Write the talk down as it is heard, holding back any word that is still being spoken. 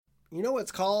You know what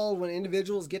it's called when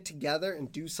individuals get together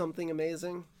and do something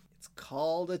amazing? It's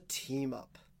called a team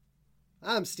up.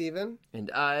 I'm Steven. And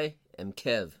I am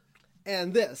Kev.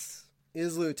 And this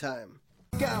is Loot Time.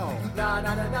 Go!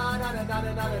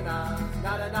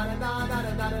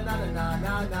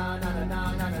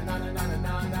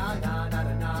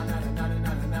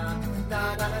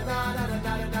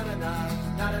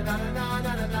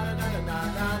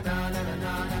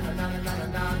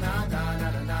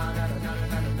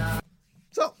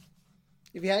 So,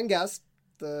 if you hadn't guessed,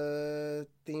 the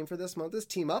theme for this month is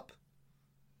Team Up.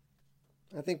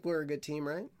 I think we're a good team,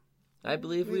 right? I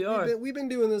believe we are. We've been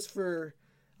doing this for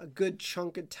a good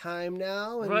chunk of time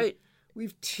now. And right.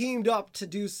 We've teamed up to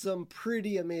do some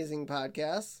pretty amazing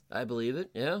podcasts. I believe it,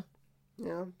 yeah.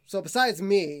 Yeah. So besides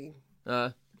me,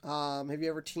 have you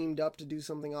ever teamed up to do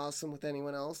something awesome with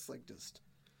anyone else? Like just...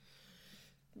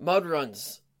 Mud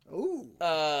runs. Ooh.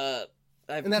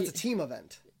 And that's a team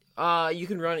event. You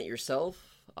can run it yourself.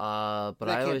 But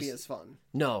that can't be as fun.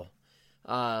 No.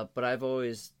 But I've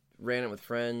always ran it with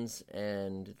friends,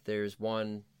 and there's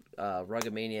one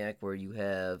Rugged Maniac where you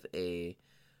have a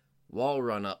wall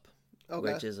run up,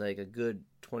 which is like a good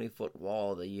 20-foot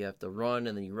wall that you have to run,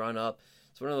 and then you run up.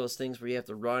 It's one of those things where you have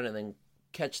to run and then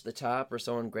catch the top or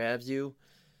someone grabs you.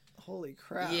 Holy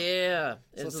crap. Yeah.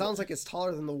 So it sounds like it's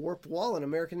taller than the warped wall in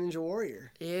American Ninja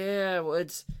Warrior. Yeah, well,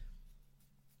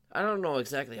 I don't know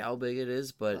exactly how big it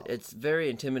is, but it's very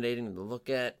intimidating to look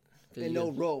at. And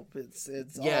no rope. It's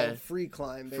all free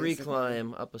climb, basically. Free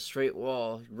climb up a straight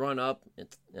wall, run up,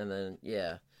 and then,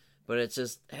 yeah. But it's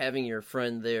just having your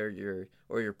friend there,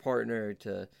 or your partner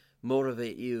to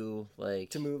motivate you, like...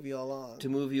 To move you along. To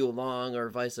move you along, or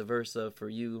vice versa for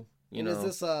you, you know. Is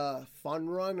this a fun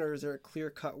run, or is there a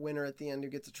clear-cut winner at the end who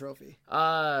gets a trophy?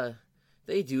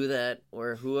 They do that,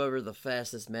 where whoever the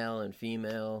fastest male and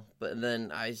female, but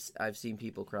then I've seen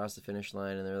people cross the finish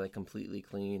line, and they're, like, completely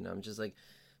clean. I'm just like...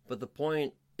 But the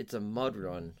point, it's a mud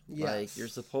run. Yes. Like, you're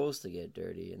supposed to get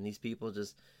dirty, and these people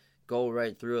just go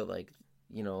right through it, like,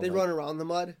 you know. They run around the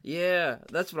mud? Yeah,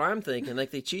 that's what I'm thinking.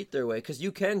 Like, they cheat their way, because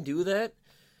you can do that.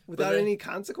 Without any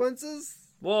consequences?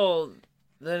 Well,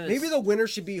 then maybe the winner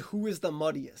should be who is the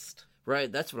muddiest.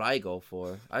 Right, that's what I go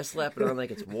for. I slap it on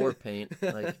like it's war paint.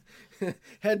 Like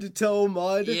head to toe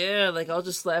mud? Yeah, like, I'll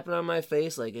just slap it on my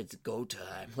face like it's go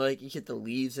time. Like, you hit the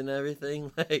leaves and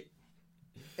everything, like...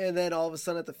 And then all of a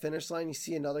sudden at the finish line, you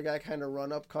see another guy kind of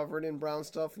run up covered in brown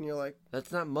stuff, and you're like...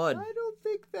 That's not mud. I don't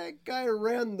think that guy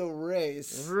ran the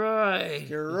race. Right.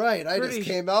 You're right. I just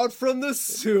came out from the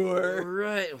sewer.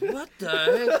 Right. What the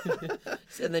heck?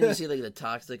 And then you see, like, the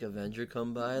Toxic Avenger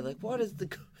come by. Like,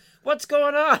 what's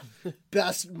going on?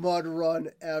 Best mud run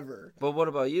ever. But what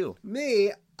about you?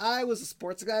 Me, I was a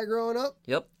sports guy growing up.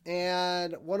 Yep.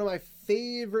 And one of my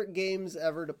favorite games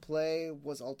ever to play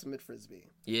was Ultimate Frisbee.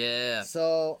 Yeah.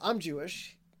 So I'm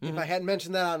Jewish, if I hadn't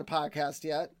mentioned that on a podcast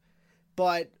yet.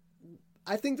 But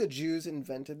I think the Jews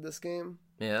invented this game.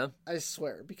 Yeah. I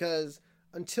swear. Because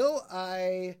until so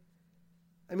I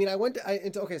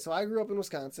grew up in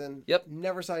Wisconsin. Yep.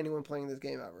 Never saw anyone playing this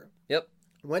game ever. Yep.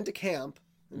 Went to camp,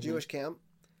 Jewish camp.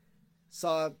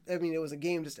 It was a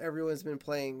game just everyone's been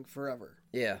playing forever.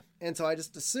 Yeah. And so I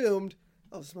just assumed,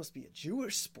 this must be a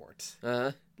Jewish sport.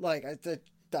 Uh-huh. Like,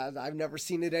 I've never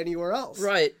seen it anywhere else.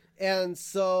 Right. And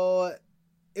so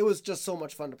it was just so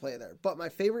much fun to play there. But my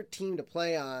favorite team to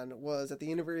play on was at the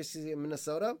University of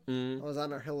Minnesota. I was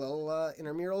on our Hillel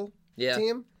intramural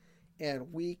team.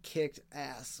 And we kicked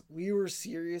ass. We were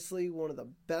seriously one of the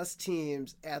best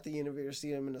teams at the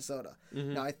University of Minnesota.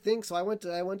 Now, I think so. I went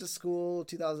to school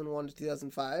 2001 to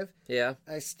 2005. Yeah.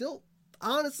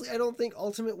 Honestly, I don't think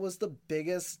Ultimate was the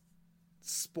biggest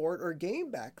sport or game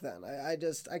back then.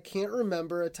 I can't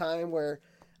remember a time where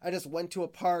I just went to a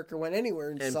park or went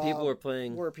anywhere and saw people were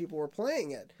playing where people were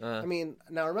playing it.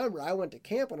 Now remember, I went to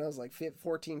camp when I was like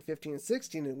 14, 15,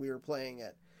 16, and we were playing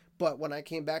it. But when I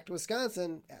came back to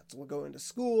Wisconsin, I had to go into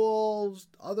schools,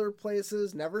 other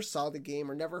places, never saw the game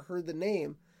or never heard the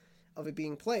name of it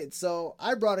being played. So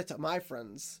I brought it to my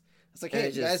friends. I was like, hey,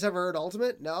 you guys ever heard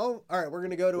Ultimate? No? All right, we're going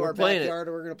to go to our backyard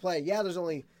and we're going to play. Yeah, there's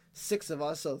only 6 of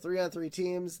us, so 3-on-3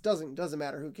 teams. Doesn't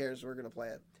matter. Who cares? We're going to play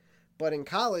it. But in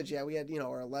college, we had,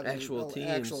 our 11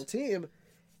 actual team.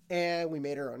 And we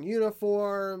made our own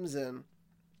uniforms. And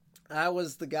I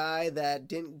was the guy that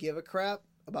didn't give a crap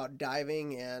about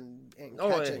diving and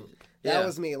catching. That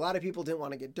was me. A lot of people didn't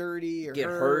want to get dirty or get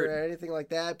hurt or anything like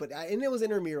that. But and it was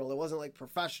intramural. It wasn't like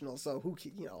professional. So who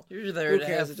you're there to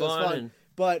have fun.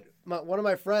 But one of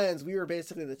my friends, we were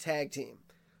basically the tag team.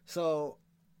 So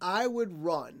I would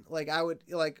run.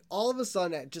 All of a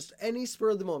sudden at just any spur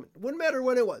of the moment. Wouldn't matter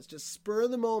when it was. Just spur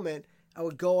of the moment. I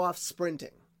would go off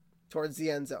sprinting towards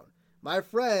the end zone. My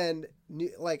friend,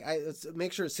 I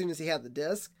make sure as soon as he had the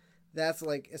disc, that's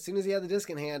like, as soon as he had the disc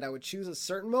in hand, I would choose a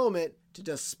certain moment to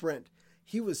just sprint.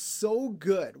 He was so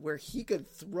good where he could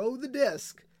throw the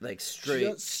disc like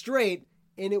straight,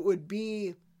 and it would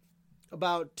be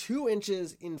about 2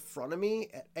 inches in front of me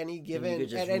at any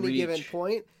given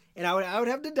point. And I would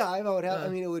have to dive.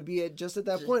 It would be just at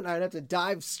that point, and I'd have to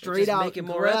dive straight out,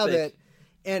 grab it,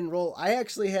 and roll. I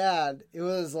actually had, it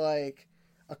was like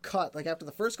a cut. Like after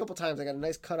the first couple times, I got a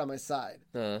nice cut on my side.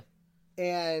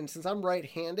 And since I'm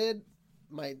right-handed,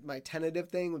 my tentative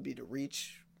thing would be to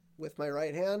reach with my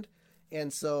right hand.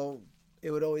 And so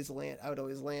it would always land. I would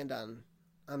always land on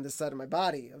this side of my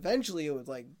body. Eventually, it would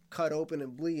like cut open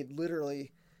and bleed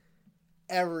literally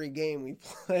every game we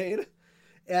played,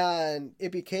 and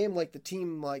it became like the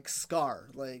team like scar.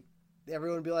 Like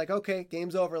everyone would be like, "Okay,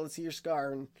 game's over. Let's see your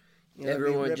scar." And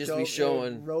everyone just be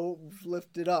showing,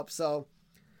 lifted up. So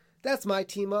that's my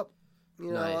team up.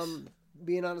 Nice.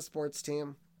 Being on a sports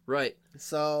team, right?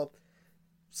 So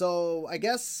I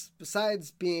guess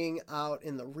besides being out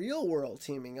in the real world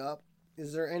teaming up,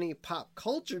 is there any pop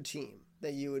culture team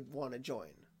that you would want to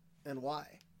join, and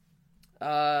why?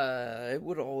 I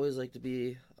would always like to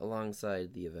be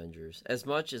alongside the Avengers. As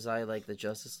much as I like the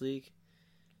Justice League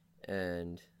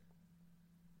and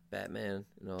Batman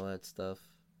and all that stuff.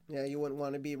 Yeah, you wouldn't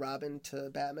want to be Robin to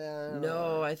Batman?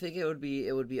 No, I think it would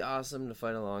be awesome to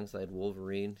fight alongside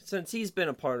Wolverine, since he's been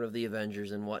a part of the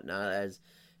Avengers and whatnot, as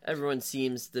everyone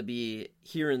seems to be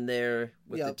here and there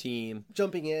with the team.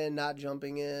 Jumping in, not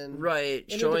jumping in. Right.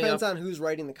 And it depends on who's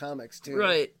writing the comics, too.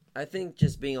 Right. I think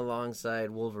just being alongside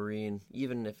Wolverine,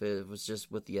 even if it was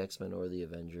just with the X-Men or the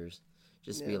Avengers,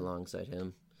 just be alongside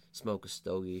him, smoke a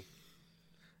stogie.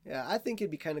 Yeah, I think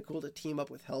it'd be kind of cool to team up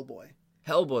with Hellboy.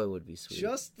 Hellboy would be sweet.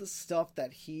 Just the stuff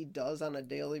that he does on a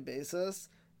daily basis.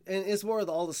 And it's more of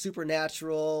all the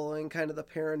supernatural and kind of the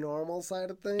paranormal side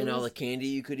of things. And all the candy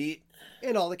you could eat.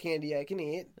 And all the candy I can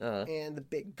eat. And the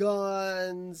big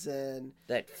guns and...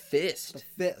 that fist. The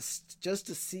fist. Just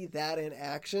to see that in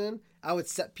action, I would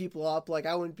set people up. Like,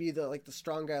 I wouldn't be the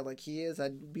strong guy like he is.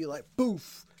 I'd be like,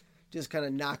 boof! Just kind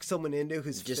of knock someone into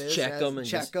his fist. Just check him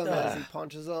as he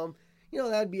punches them.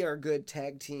 That'd be our good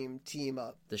tag team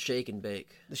up. The shake and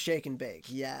bake. The shake and bake,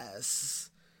 yes.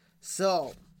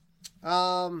 So...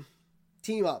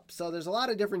 team up. So there's a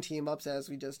lot of different team ups as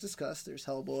we just discussed. There's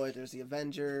Hellboy, there's the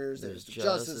Avengers, there's the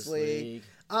Justice League.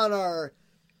 On our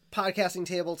podcasting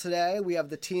table today, we have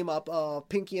the team up of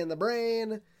Pinky and the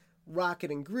Brain, Rocket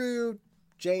and Groot,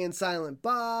 Jay and Silent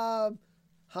Bob,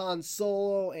 Han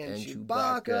Solo and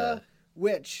Chewbacca,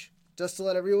 which, just to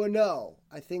let everyone know,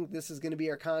 I think this is going to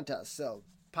be our contest. So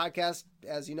podcast,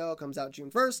 as you know, comes out June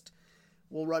 1st.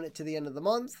 We'll run it to the end of the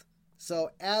month.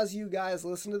 So as you guys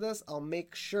listen to this, I'll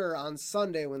make sure on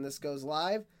Sunday when this goes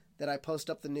live that I post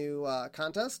up the new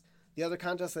contest. The other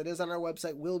contest that is on our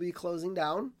website will be closing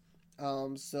down.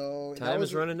 So time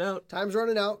is running out. Time's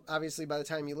running out. Obviously, by the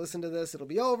time you listen to this, it'll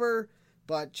be over.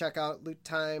 But check out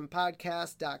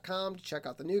loottimepodcast.com to check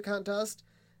out the new contest.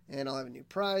 And I'll have a new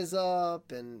prize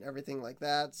up and everything like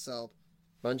that. So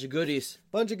bunch of goodies.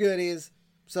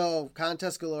 So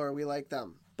contest galore. We like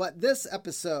them. But this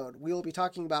episode, we will be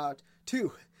talking about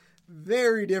 2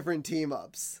 very different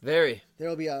team-ups. There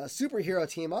will be a superhero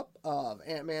team-up of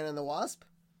Ant-Man and the Wasp,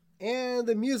 and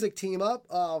the music team-up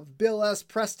of Bill S.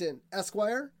 Preston,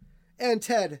 Esquire, and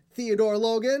Ted Theodore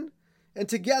Logan, and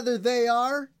together they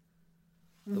are...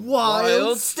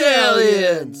 Wild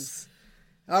Stallions!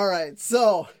 All right,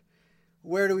 so,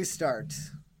 where do we start?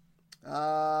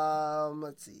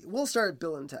 Let's see. We'll start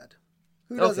Bill and Ted.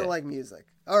 Who doesn't like music?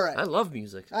 All right. I love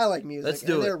music. I like music. Let's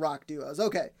do it. They're rock duos.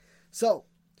 Okay. So,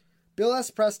 Bill S.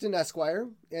 Preston, Esquire,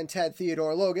 and Ted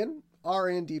Theodore Logan are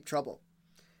in deep trouble.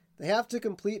 They have to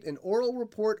complete an oral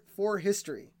report for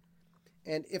history.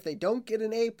 And if they don't get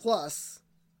an A+,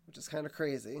 which is kind of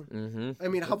crazy. Mm-hmm. I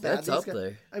mean, how bad that's up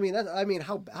there.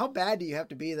 How bad do you have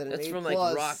to be that an that's A+ from like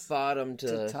rock bottom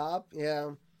to top?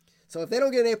 Yeah. So if they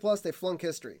don't get an A+, they flunk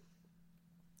history.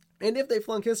 And if they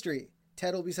flunk history,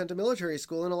 Ted will be sent to military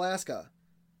school in Alaska.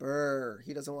 Brr,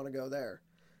 he doesn't want to go there.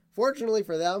 Fortunately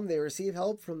for them, they receive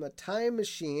help from a time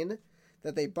machine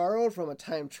that they borrowed from a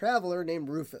time traveler named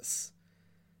Rufus.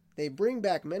 They bring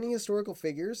back many historical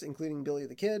figures, including Billy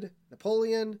the Kid,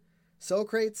 Napoleon,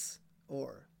 Socrates,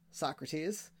 or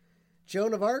Socrates,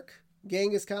 Joan of Arc,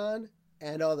 Genghis Khan,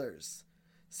 and others.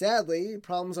 Sadly,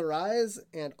 problems arise,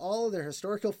 and all of their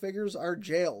historical figures are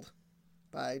jailed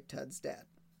by Ted's dad.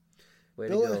 Way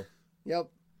to go. Yep.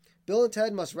 Bill and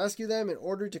Ted must rescue them in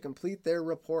order to complete their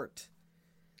report.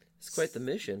 It's quite the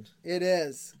mission. It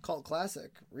is. Cult classic,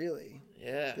 really.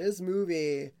 Yeah. This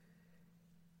movie,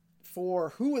 for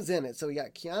who was in it? So you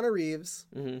got Keanu Reeves,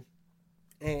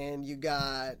 and you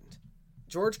got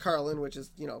George Carlin, which is,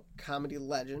 comedy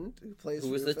legend, who plays Who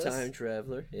was Rufus, the time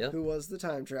traveler. Yeah. Who was the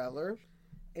time traveler.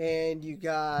 And you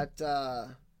got,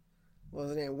 what was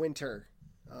his name? Winter.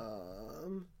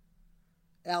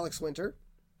 Alex Winter.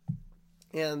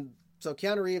 And so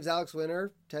Keanu Reeves, Alex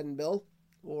Winter, Ted and Bill,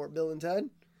 or Bill and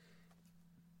Ted.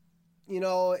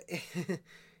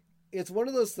 It's one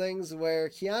of those things where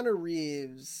Keanu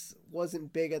Reeves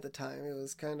wasn't big at the time. It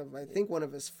was kind of, I think, one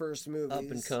of his first movies. Up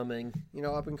and coming.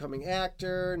 Up and coming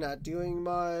actor, not doing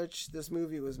much. This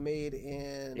movie was made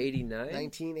in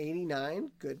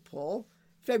 1989. Good pull.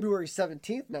 February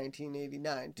 17th,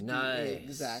 1989. To nice. Be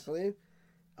exactly.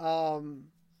 And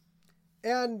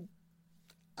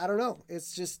I don't know.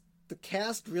 It's just the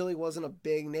cast really wasn't a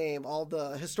big name. All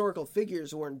the historical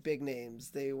figures weren't big names.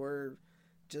 They were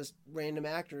just random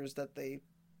actors that they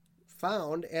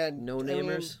found. And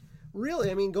no-namers? Really,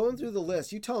 going through the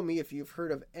list, you tell me if you've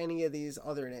heard of any of these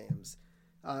other names.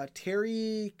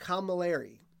 Terry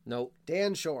Camilleri. Nope.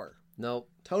 Dan Shore. Nope.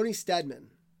 Tony Steadman.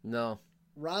 No.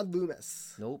 Rod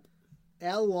Loomis. Nope.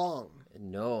 Al Long.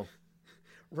 No.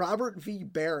 Robert V.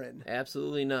 Barron.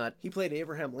 Absolutely not. He played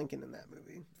Abraham Lincoln in that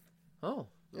movie. Oh.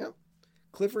 Yep.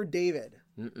 Clifford David.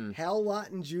 Mm-mm. Hal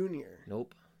Lawton Jr.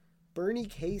 Nope. Bernie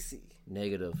Casey.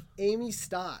 Negative. Amy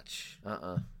Stotch.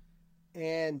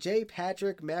 And J.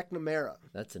 Patrick McNamara.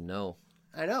 That's a no.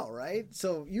 I know, right?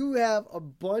 So you have a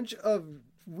bunch of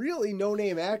really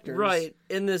no-name actors. Right,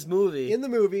 in this movie. In the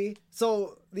movie.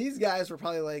 So these guys were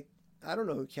probably like, I don't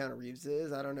know who Keanu Reeves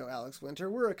is. I don't know Alex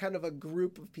Winter. We're a kind of a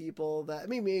group of people that,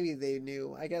 maybe they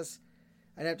knew. I guess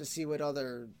I'd have to see what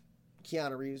other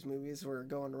Keanu Reeves movies were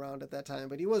going around at that time.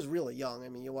 But he was really young.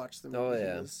 You watch the movie.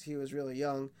 Oh, yeah. He was really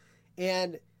young.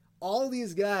 And all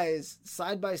these guys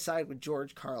side by side with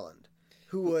George Carlin,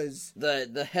 who was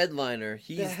the headliner.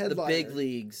 He's the big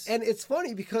leagues. And it's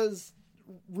funny because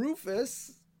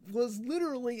Rufus was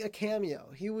literally a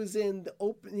cameo. He was in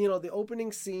the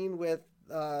opening scene with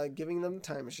giving them the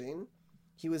time machine.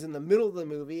 He was in the middle of the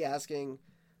movie asking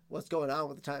what's going on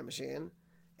with the time machine,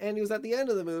 and he was at the end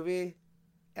of the movie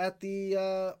at the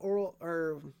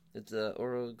it's an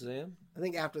oral exam. I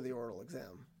think after the oral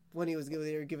exam, when they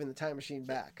were giving the time machine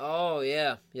back. Oh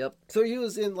yeah, yep. So he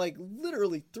was in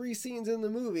literally 3 scenes in the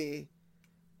movie,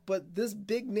 but this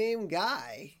big name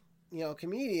guy,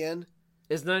 comedian,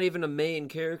 is not even a main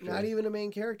character. Not even a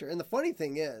main character. And the funny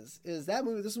thing is this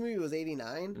movie was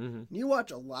 89. Mm-hmm. You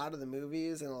watch a lot of the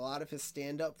movies and a lot of his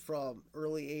stand-up from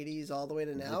early 80s all the way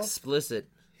to now. Explicit.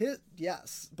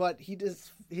 Yes, but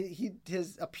his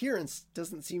appearance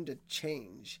doesn't seem to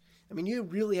change. You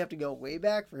really have to go way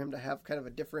back for him to have kind of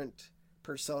a different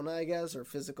persona, I guess, or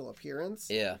physical appearance.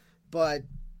 Yeah. But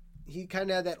he kind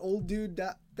of had that old dude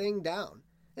thing down.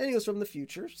 And he was from the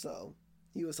future, so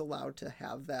he was allowed to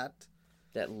have that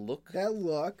look.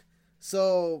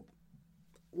 So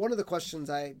one of the questions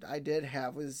I did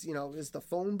have was, is the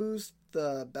phone booth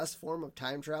the best form of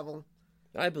time travel?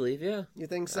 I believe, yeah. You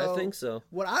think so? I think so.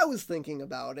 What I was thinking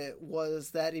about it was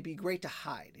that it'd be great to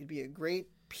hide. It'd be a great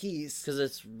piece. Because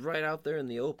it's right out there in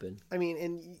the open.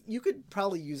 And you could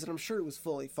probably use it. I'm sure it was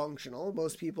fully functional.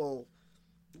 Most people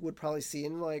would probably see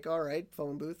it and all right,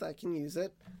 phone booth, I can use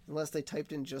it. Unless they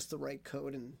typed in just the right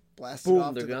code and blasted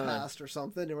off to the past or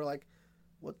something. And we're like,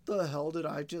 what the hell did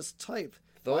I just type?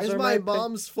 Why is my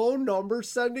mom's phone number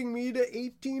sending me to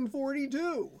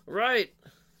 1842? Right.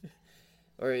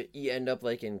 Or you end up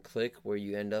like in Click, where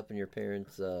you end up in your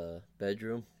parents'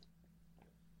 bedroom.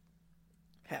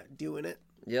 Doing it.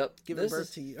 Yep. Giving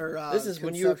birth to you. This is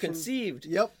when you were conceived.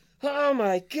 Yep. Oh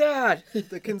my God.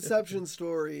 The conception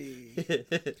story.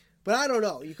 But I don't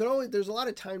know. There's a lot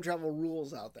of time travel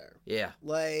rules out there. Yeah.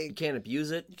 You can't abuse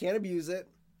it. You can't abuse it.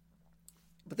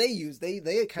 But they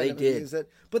abuse it.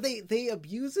 But they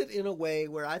abuse it in a way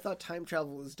where I thought time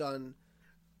travel was done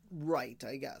right,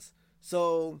 I guess.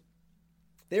 So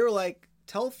they were like,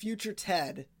 tell future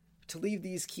Ted to leave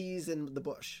these keys in the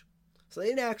bush. So they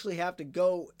didn't actually have to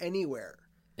go anywhere.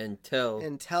 And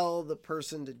tell the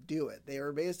person to do it. They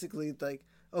were basically like,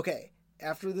 okay,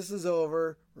 after this is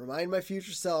over, remind my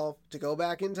future self to go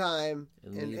back in time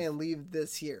and leave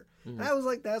this here. Mm-hmm. And I was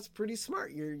like, that's pretty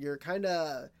smart. You're kind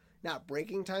of not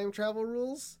breaking time travel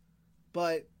rules,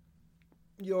 but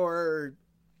you're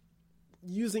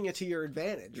using it to your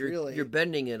advantage, really. You're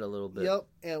bending it a little bit. Yep,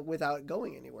 and without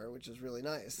going anywhere, which is really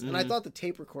nice. Mm-hmm. And I thought the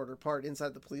tape recorder part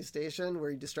inside the police station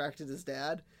where he distracted his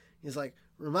dad, he's like,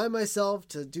 remind myself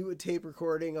to do a tape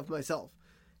recording of myself.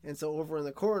 And so over in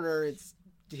the corner, it's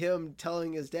him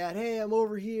telling his dad, "Hey, I'm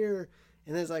over here,"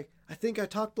 and then it's like, "I think I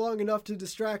talked long enough to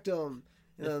distract him,"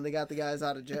 and then they got the guys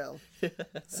out of jail.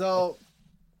 So,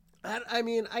 I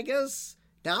mean, I guess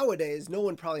nowadays no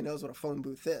one probably knows what a phone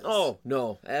booth is. Oh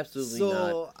no, absolutely not.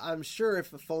 So I'm sure if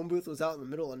the phone booth was out in the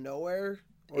middle of nowhere,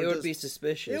 it would be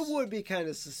suspicious. It would be kind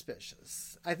of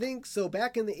suspicious. I think so.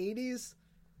 Back in the 80s,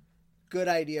 good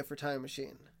idea for Time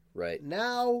Machine. Right.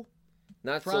 Now,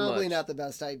 not probably so much. not the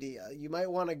best idea. You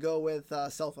might want to go with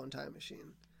Cell Phone Time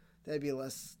Machine. That'd be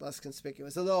less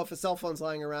conspicuous. Although if a cell phone's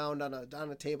lying around on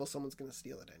a table, someone's going to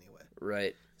steal it anyway.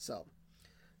 Right. So.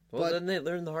 Well, then they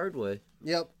learn the hard way.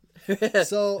 Yep.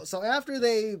 So after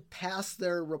they pass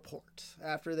their report,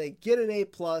 after they get an A+,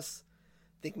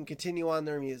 they can continue on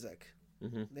their music.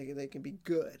 Mm-hmm. They can be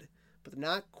good, but they're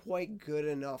not quite good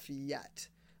enough yet.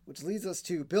 Which leads us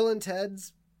to Bill and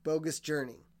Ted's Bogus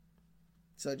Journey.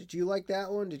 So did you like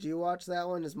that one? Did you watch that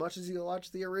one as much as you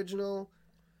watched the original?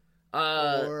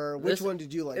 Or which one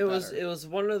did you like better? It was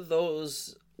one of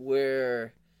those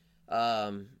where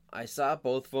I saw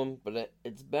both of them, but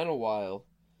it's been a while.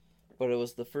 But it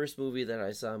was the first movie that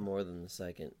I saw more than the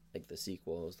second, like the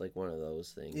sequel. It was like one of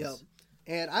those things. Yep.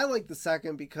 And I like the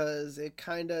second because it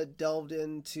kind of delved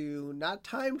into not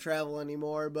time travel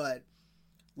anymore, but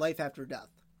life after death.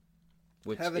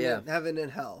 Heaven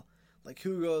and hell. Like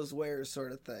who goes where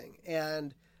sort of thing.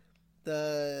 And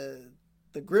the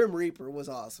Grim Reaper was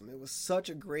awesome. It was such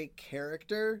a great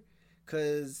character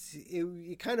because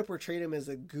you kind of portrayed him as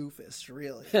a goofus,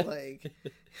 really. Like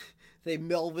they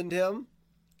Melvined him.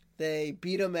 They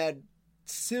beat him at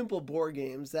simple board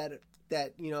games that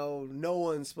no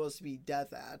one's supposed to be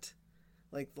death at.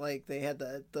 Like they had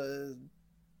the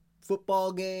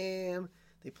football game.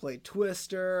 They played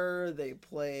Twister. They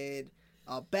played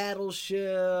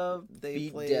Battleship. They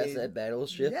beat played Death at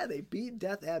Battleship. Yeah, they beat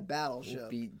Death at Battleship.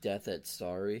 Beat Death at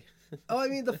Sorry. Oh, I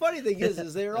mean, the funny thing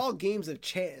is they're all games of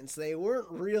chance. They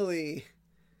weren't really.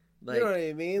 Like, you know what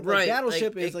I mean? Like, right.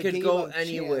 Battleship is a game of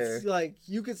anywhere. Chance. Like,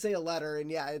 you could say a letter, and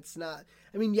yeah, it's not.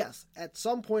 I mean, yes, at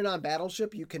some point on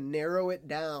Battleship, you can narrow it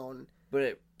down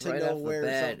to know where.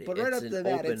 But right off the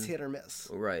bat, it's hit or miss.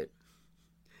 Right.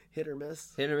 Hit or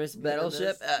miss. Hit or miss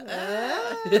Battleship.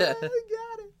 Yeah. Got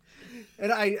it.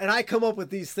 And I come up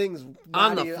with these things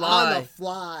on the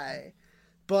fly.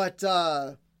 But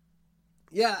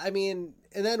yeah, I mean.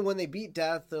 And then when they beat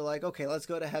Death, they're like, okay, let's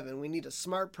go to heaven. We need a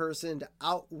smart person to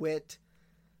outwit,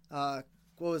 what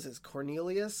was his,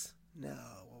 Cornelius? No,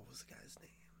 what was the guy's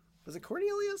name? Was it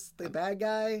Cornelius, the bad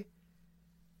guy?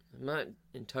 I'm not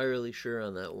entirely sure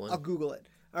on that one. I'll Google it.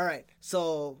 All right,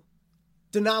 so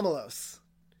Denomalos.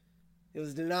 It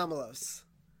was Denomalos.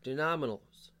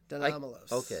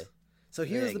 Okay. So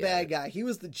he was the bad guy. He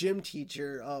was the gym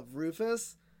teacher of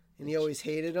Rufus, and he always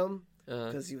hated him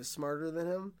because he was smarter than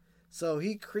him. So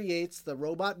he creates the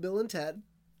robot Bill and Ted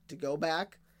to go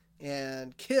back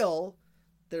and kill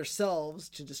themselves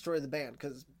to destroy the band.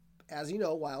 Because, as you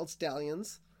know, Wild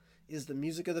Stallions is the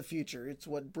music of the future. It's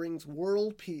what brings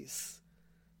world peace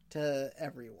to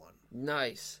everyone.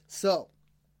 Nice. So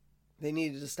they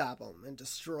needed to stop them and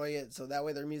destroy it so that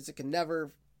way their music can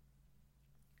never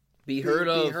be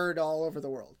heard all over the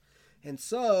world. And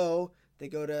so they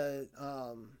go to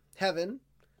heaven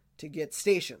to get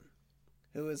Station,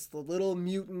 who is the little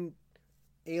mutant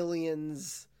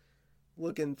aliens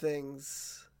looking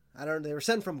things. I don't know. They were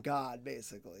sent from God,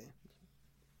 basically.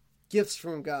 Gifts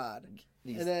from God.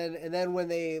 And then when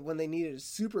they needed a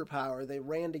superpower, they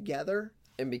ran together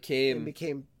and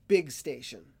became Big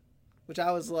Station. Which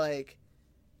I was like,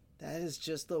 that is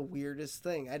just the weirdest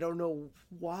thing. I don't know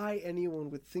why anyone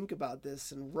would think about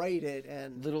this and write it.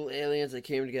 And little aliens that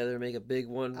came together to make a big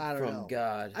one from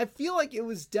God. I feel like it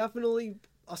was definitely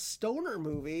a stoner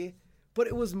movie, but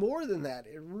it was more than that.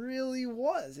 It really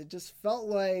was. It just felt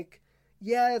like,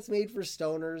 yeah, it's made for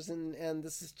stoners and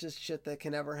this is just shit that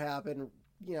can never happen,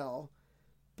 you know,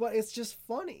 but it's just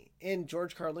funny. And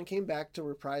George Carlin came back to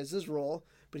reprise his role,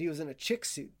 but he was in a chick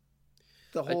suit.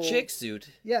 A chick suit?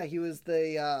 Yeah, he was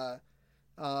the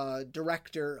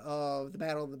director of the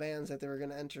Battle of the Bands that they were going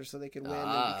to enter so they could win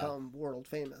and become world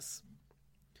famous.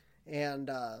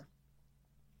 And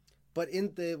but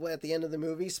at the end of the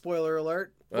movie, spoiler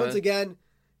alert, once again,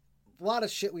 a lot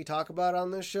of shit we talk about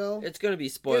on this show. It's going to be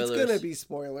spoilers. It's going to be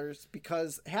spoilers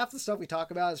because half the stuff we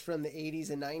talk about is from the 80s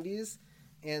and 90s.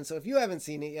 And so if you haven't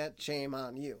seen it yet, shame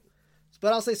on you.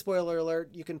 But I'll say spoiler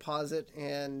alert. You can pause it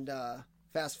and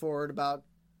fast forward about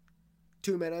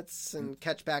 2 minutes and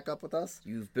catch back up with us.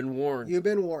 You've been warned. You've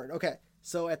been warned. Okay.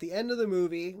 So at the end of the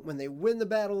movie, when they win the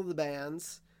Battle of the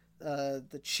Bands,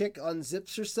 the chick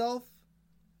unzips herself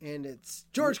and it's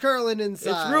George Carlin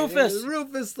inside. It's Rufus. It's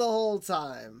Rufus the whole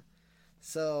time.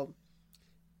 So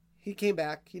he came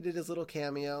back. He did his little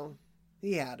cameo.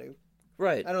 He had to.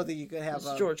 Right. I don't think you could have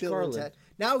George Bill Carlin. and Ted.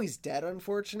 Now he's dead,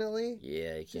 unfortunately.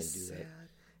 Yeah, you can't do Sad. that.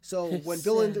 So when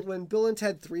Bill and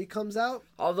Ted 3 comes out,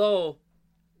 although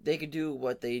they could do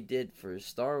what they did for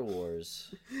Star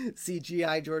Wars.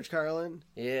 CGI George Carlin.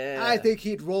 Yeah. I think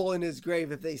he'd roll in his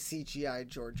grave if they CGI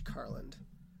George Carlin.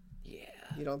 Yeah.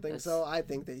 You don't think so? I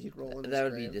think that he'd roll in his grave. That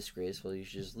would be disgraceful. You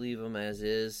should just leave him as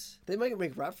is. They might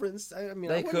make reference. I mean,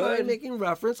 they I wouldn't mind making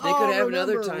reference. They could have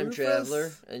another remember time Rufus?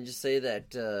 traveler and just say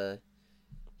that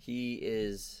he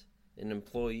is an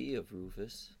employee of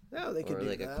Rufus. Yeah, they could or do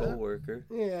like that. a co-worker.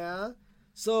 Yeah.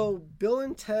 So Bill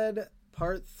and Ted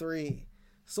Part 3.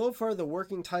 So far, the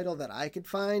working title that I could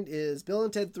find is Bill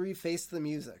and Ted 3 Face the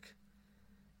Music.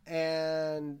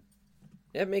 And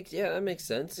that makes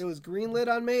sense. It was greenlit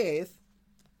on May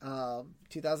 8th,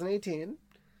 2018.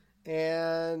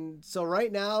 And so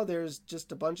right now there's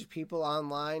just a bunch of people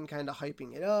online kind of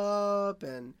hyping it up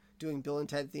and doing Bill and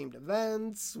Ted themed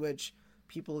events, which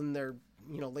people in their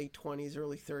late 20s,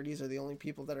 early 30s are the only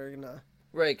people that are going to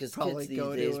right, because kids these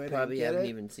days probably haven't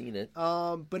even seen it.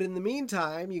 But in the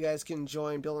meantime, you guys can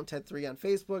join Bill and Ted 3 on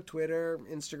Facebook, Twitter,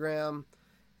 Instagram,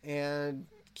 and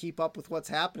keep up with what's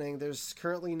happening. There's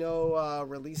currently no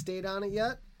release date on it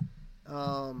yet.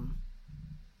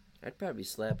 I'd probably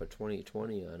slap a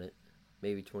 2020 on it.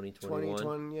 Maybe 2021.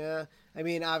 2020, yeah. I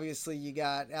mean, obviously, you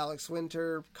got Alex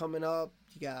Winter coming up.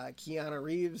 You got Keanu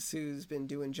Reeves, who's been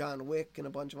doing John Wick and a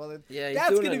bunch of other... Yeah, he's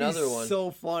That's doing gonna another be one. So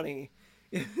funny.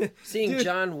 Seeing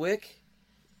John Wick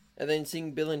and then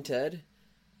seeing Bill and Ted.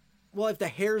 Well, if the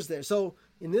hair's there. So,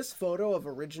 in this photo of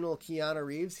original Keanu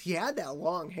Reeves, he had that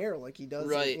long hair like he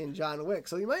does in John Wick.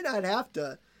 So, he might not have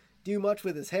to do much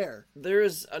with his hair.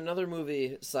 There's another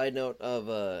movie, side note, of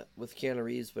with Keanu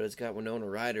Reeves, but it's got Winona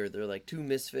Ryder. They're like two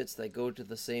misfits that go to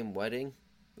the same wedding.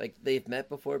 Like, they've met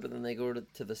before, but then they go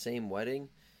to the same wedding.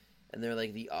 And they're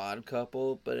like the odd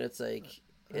couple, but it's like...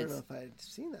 I don't know if I'd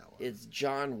seen that one. It's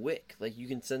John Wick. Like, you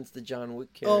can sense the John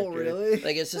Wick character. Oh, really?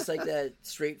 Like, it's just like that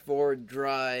straightforward,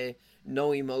 dry,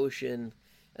 no emotion.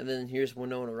 And then here's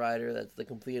Winona Ryder. That's the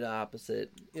complete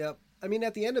opposite. Yep. I mean,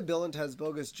 at the end of Bill and Ted's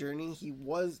Bogus Journey,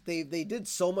 they did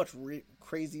so much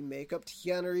crazy makeup to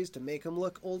Keanu Reeves to make him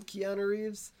look old Keanu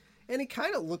Reeves. And he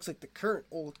kind of looks like the current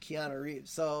old Keanu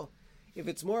Reeves. So, if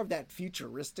it's more of that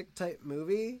futuristic type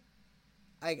movie...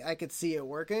 I could see it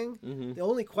working. Mm-hmm. The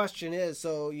only question is,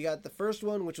 so you got the first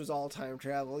one, which was all time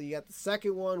travel. You got the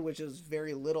second one, which is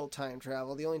very little time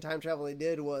travel. The only time travel they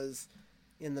did was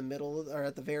in the middle or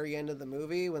at the very end of the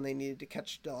movie when they needed to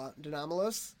catch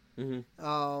Denomalus.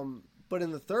 Mm-hmm. But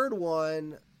in the third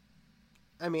one,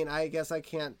 I mean, I guess I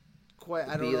can't quite.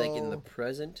 I don't know. Like in the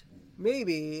present.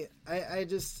 Maybe I'm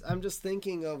just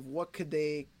thinking of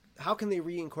how can they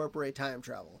reincorporate time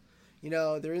travel?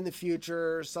 They're in the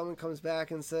future. Someone comes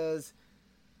back and says,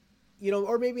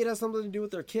 or maybe it has something to do with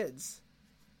their kids.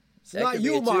 It's not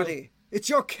you, Marty. It's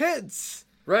your kids.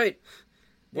 Right.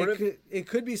 It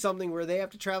could be something where they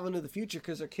have to travel into the future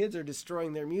because their kids are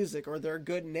destroying their music or their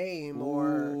good name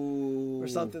or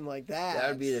something like that. That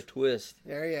would be the twist.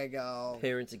 There you go.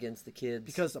 Parents against the kids.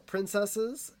 Because the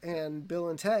princesses and Bill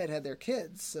and Ted had their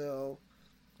kids, so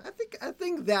I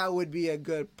think that would be a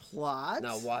good plot.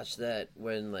 Now watch that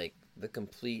when the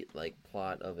complete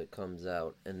plot of it comes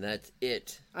out, and that's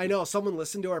it. I know someone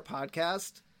listened to our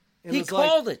podcast. And he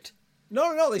called it.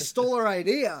 No, they stole our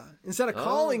idea. Instead of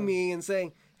calling me and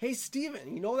saying, "Hey,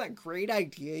 Steven, that great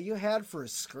idea you had for a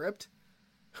script?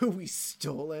 We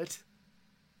stole it."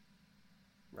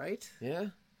 Right? Yeah.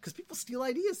 Because people steal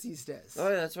ideas these days. Oh,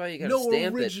 yeah, that's why you got to stamp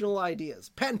it. No original ideas.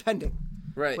 Patent pending.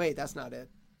 Right. Wait, that's not it.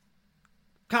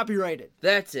 Copyrighted.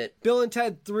 That's it. Bill and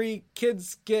Ted 3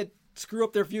 Kids Screw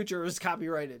Up Their Future is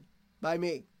copyrighted by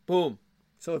me. Boom.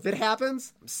 So if it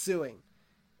happens, I'm suing.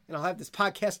 And I'll have this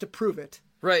podcast to prove it.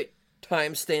 Right.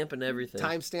 Timestamp and everything.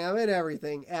 Timestamp and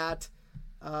everything at,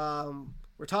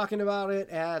 we're talking about it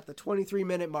at the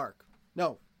 23-minute mark.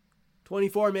 No,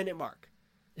 24-minute mark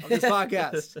of this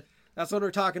podcast. That's when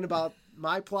we're talking about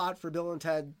my plot for Bill and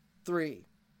Ted 3.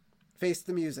 Face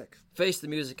the Music. Face the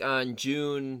Music on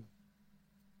June...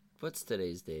 What's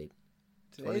today's date?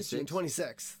 Today's June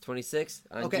 26th. 26th?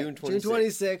 On okay, June 26th. June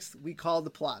 26th, we called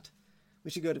the plot. We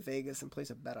should go to Vegas and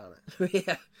place a bet on it.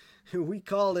 Yeah. We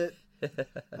called it.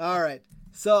 All right.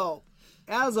 So,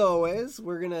 as always,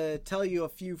 we're going to tell you a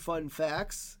few fun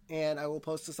facts, and I will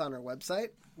post this on our website,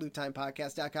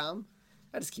 LootTimePodcast.com.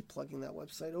 I just keep plugging that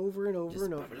website over and over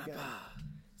and over again.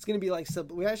 It's going to be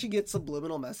we actually get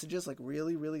subliminal messages,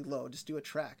 really, really low. Just do a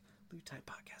track.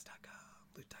 LootTimePodcast.com.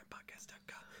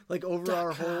 LootTimePodcast.com. Like over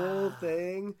our whole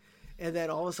thing. And then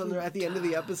all of a sudden, they're at the end of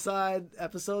the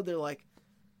episode, they're like,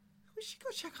 we should go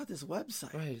check out this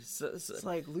website. Right. It's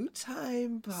like Loot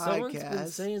Time Podcast. Someone's been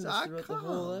saying this throughout the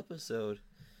whole episode.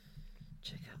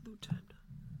 Check out Loot Time.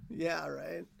 Yeah,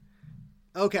 right.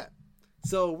 Okay.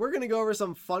 So we're going to go over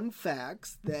some fun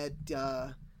facts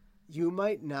that you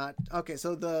might not... Okay,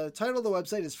 so the title of the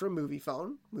website is from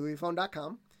MoviePhone,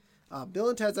 MoviePhone.com. Bill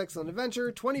and Ted's Excellent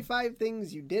Adventure, 25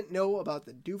 Things You Didn't Know About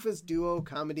the Doofus Duo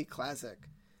Comedy Classic.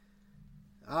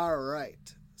 All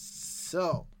right.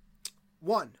 So,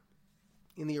 1.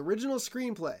 In the original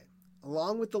screenplay,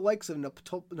 along with the likes of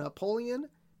Napoleon,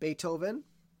 Beethoven,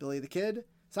 Billy the Kid,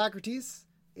 Socrates,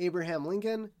 Abraham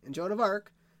Lincoln, and Joan of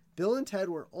Arc, Bill and Ted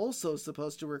were also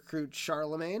supposed to recruit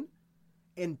Charlemagne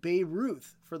and Babe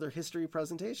Ruth for their history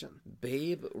presentation.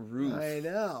 Babe Ruth. I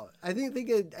know. I think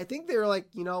they were like,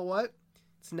 you know what?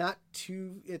 It's not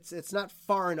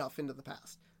far enough into the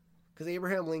past. Because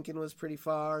Abraham Lincoln was pretty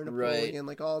far, Napoleon, right.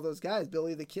 Like all those guys.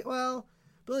 Billy the Kid was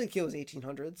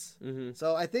 1800s. Mm-hmm.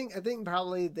 So I think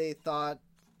probably they thought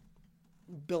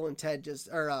Bill and Ted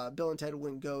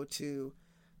wouldn't go to,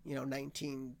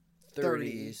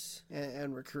 1930s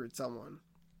and recruit someone.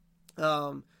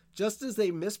 Just as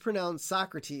they mispronounced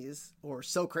Socrates or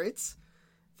Socrates,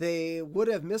 they would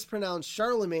have mispronounced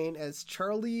Charlemagne as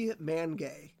Charlie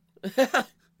Mangay.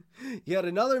 Yet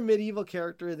another medieval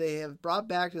character they have brought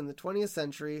back in the 20th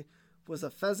century was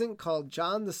a pheasant called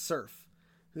John the Surf,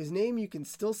 whose name you can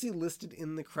still see listed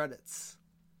in the credits.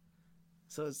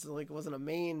 So it's like it wasn't a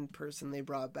main person they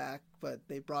brought back, but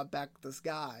they brought back this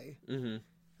guy. Mm-hmm.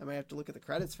 I might have to look at the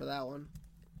credits for that one.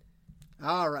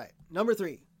 All right. Number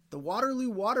 3. The Waterloo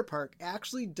Water Park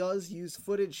actually does use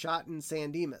footage shot in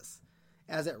San Dimas,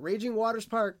 as at Raging Waters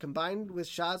Park combined with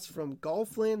shots from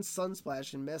Gulfland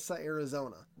Sunsplash in Mesa,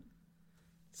 Arizona.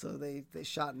 So they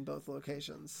shot in both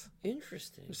locations.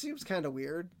 Interesting. Which seems kind of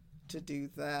weird to do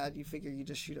that. You figure you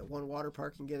just shoot at one water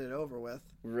park and get it over with.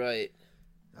 Right.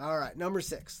 All right, number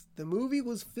 6. The movie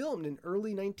was filmed in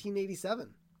early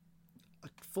 1987. A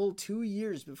full 2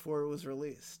 years before it was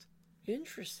released.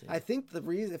 Interesting. I think the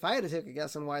reason, if I had to take a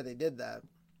guess on why they did that,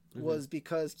 was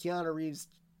because Keanu Reeves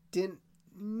didn't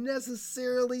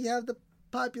necessarily have the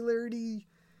popularity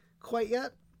quite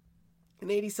yet in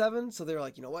 87. So they were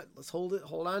like, you know what? Let's hold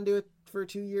on to it for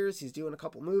 2 years. He's doing a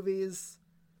couple movies,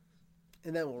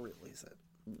 and then we'll release it.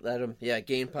 Let him,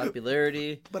 gain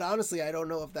popularity. But honestly, I don't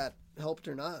know if that helped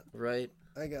or not. Right.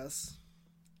 I guess.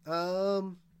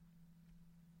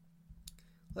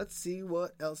 Let's see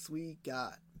what else we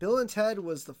got. Bill and Ted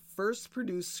was the first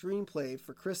produced screenplay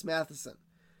for Chris Matheson,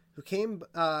 who came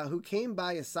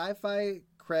by a sci-fi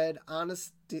cred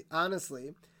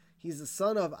honestly. He's the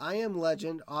son of I Am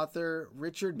Legend author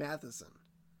Richard Matheson.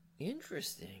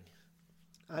 Interesting.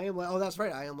 Oh, that's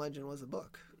right. I Am Legend was a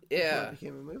book. Yeah. It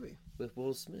became a movie. With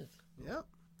Will Smith. Yep.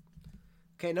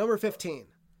 Okay, number 15.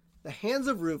 The Hands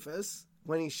of Rufus,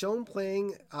 when he's shown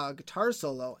playing a guitar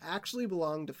solo, actually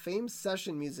belonged to famed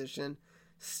session musician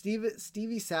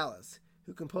Stevie Salas,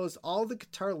 who composed all the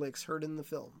guitar licks heard in the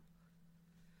film.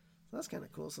 So that's kind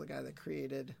of cool. So the guy that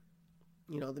created,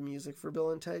 the music for Bill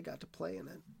and Ted got to play in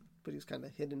it, but he was kind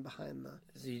of hidden behind the...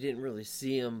 So you didn't really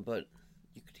see him, but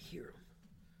you could hear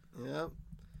him. Yeah.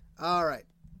 All right.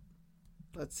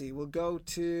 Let's see. We'll go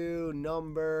to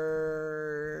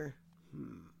number...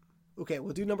 Okay,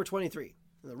 we'll do number 23.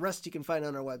 The rest you can find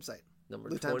on our website. Number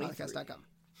 23. LootTimePodcast.com.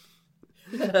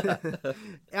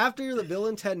 After the Bill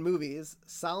and Ted movies,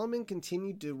 Solomon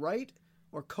continued to write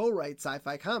or co-write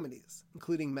sci-fi comedies,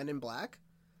 including Men in Black,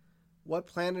 What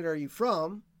Planet Are You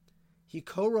From? He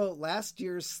co-wrote last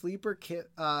year's sleeper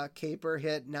caper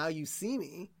hit Now You See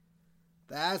Me.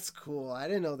 That's cool. I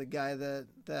didn't know the guy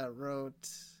that wrote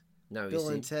Bill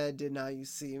and Ted did Now You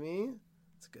See Me.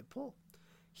 That's a good pull.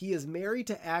 He is married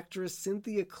to actress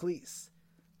Cynthia Cleese.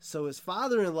 So his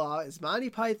father-in-law is Monty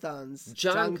Python's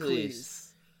John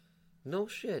Cleese. No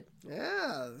shit.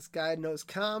 Yeah, this guy knows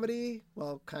comedy.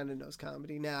 Well, kind of knows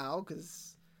comedy now,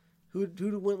 because who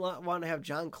wouldn't want to have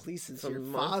John Cleese as your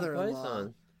father-in-law?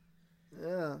 Python.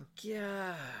 Yeah.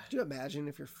 Yeah. Could you imagine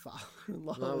if your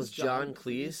father-in-law was John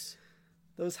Cleese?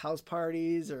 Those house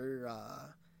parties or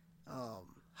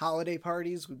holiday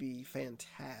parties would be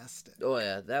fantastic. Oh,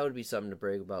 yeah. That would be something to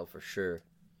brag about for sure.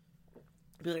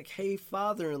 Be like, hey,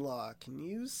 father-in-law, can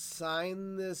you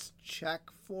sign this check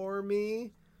for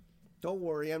me? Don't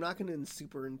worry, I'm not going to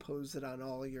superimpose it on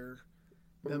all your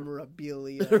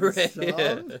memorabilia and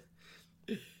stuff.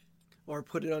 Yeah. Or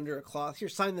put it under a cloth. Here,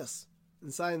 sign this.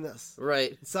 And sign this.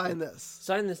 Right. And sign this.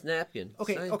 Sign this napkin.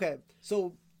 Okay.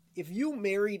 So if you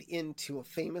married into a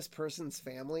famous person's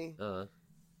family,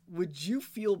 would you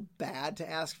feel bad to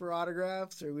ask for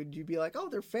autographs, or would you be like, oh,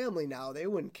 they're family now, they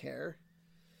wouldn't care?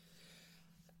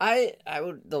 I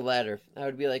would, the latter. I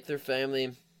would be like, they're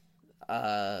family.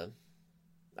 I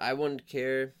wouldn't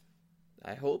care.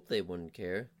 I hope they wouldn't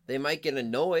care. They might get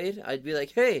annoyed. I'd be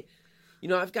like, hey,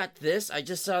 I've got this. I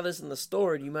just saw this in the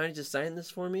store. Do you mind just signing this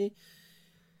for me?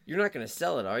 You're not going to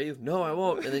sell it, are you? No, I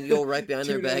won't. And then you go right behind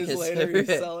their back and later, you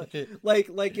sell it.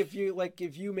 Like if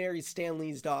you marry Stan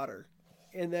Lee's daughter,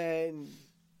 and then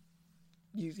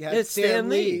you had Stan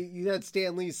Lee. You had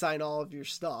Stan Lee sign all of your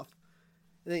stuff,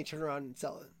 and then you turn around and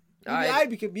sell it. That'd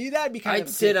be kind of. I'd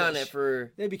sit on it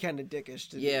for. That'd be kind of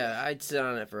dickish to do. Yeah, I'd sit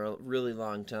on it for a really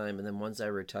long time, and then once I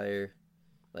retire,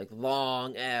 like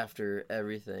long after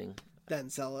everything, then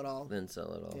sell it all.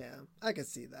 Yeah, I could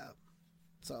see that.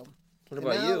 So. What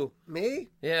about you? Me?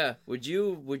 Yeah. Would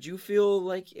you feel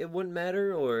like it wouldn't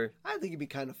matter, or? I think it'd be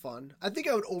kind of fun. I think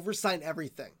I would oversign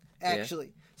everything, actually.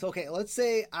 Yeah. So, okay, let's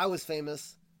say I was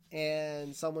famous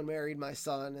and someone married my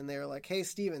son and they were like, hey,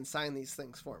 Steven, sign these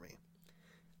things for me.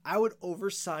 I would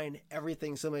oversign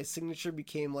everything so my signature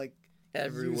became, like,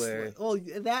 everywhere. Useless. Well,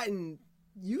 that and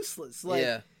useless.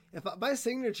 Like, if my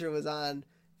signature was on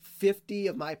 50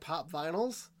 of my pop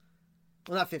vinyls,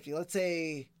 well, not 50, let's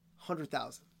say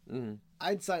 100,000. Mm-hmm.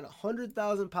 I'd sign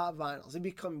 100,000 pop vinyls. It'd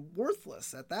become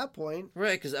worthless at that point.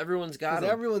 Right, because everyone's got it.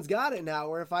 Everyone's got it now,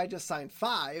 where if I just sign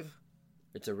 5...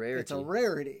 It's a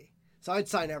rarity. So I'd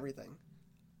sign everything.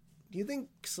 Do you think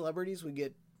celebrities would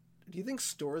get... Do you think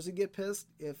stores would get pissed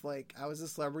if, like, I was a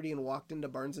celebrity and walked into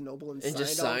Barnes & Noble and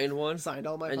signed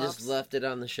all my and pops? Just left it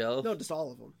on the shelf? No, just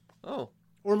all of them. Oh.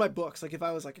 Or my books, like if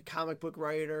I was like a comic book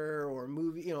writer or a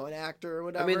movie, an actor or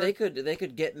whatever. I mean, they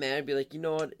could get mad and be like, you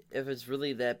know what? If it's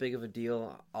really that big of a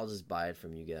deal, I'll just buy it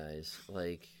from you guys.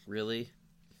 Like, really?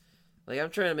 Like,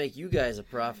 I'm trying to make you guys a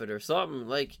profit or something.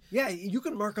 Like, yeah, you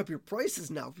can mark up your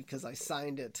prices now because I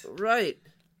signed it. Right.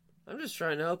 I'm just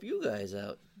trying to help you guys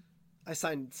out. I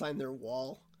signed their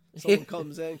wall. Someone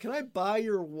comes in, can I buy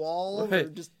your wall? Right. Or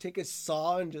just take a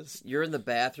saw and just... You're in the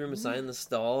bathroom, assigning the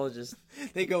stall, just...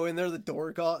 They go in there, the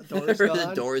door's gone.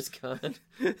 The door's gone.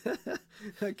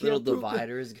 Little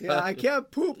divider is gone. Yeah, I can't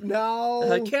poop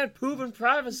now. I can't poop in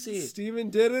privacy. Steven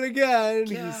did it again. God.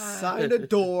 He signed a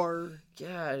door.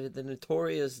 God, the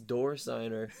notorious door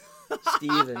signer.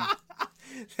 Steven.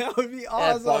 That would be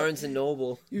awesome. At Barnes &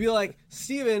 Noble. You'd be like,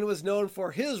 Steven was known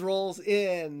for his roles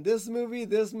in this movie,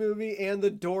 and the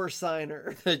door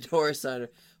signer. The door signer.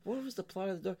 What was the plot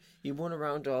of the door? He went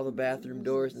around to all the bathroom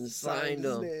doors and signed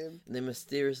them. Name. And they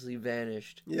mysteriously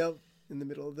vanished. Yep. In the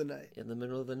middle of the night.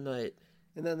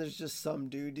 And then there's just some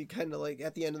dude, you kind of like,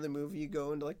 at the end of the movie, you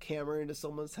go into like camera into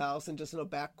someone's house and just in a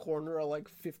back corner are like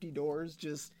 50 doors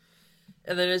just...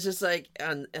 And then it's just like,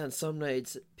 on some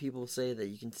nights, people say that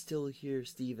you can still hear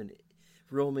Steven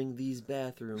roaming these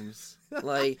bathrooms.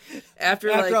 Like, after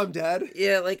I'm dead?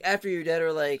 Yeah, like, after you're dead,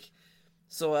 or like,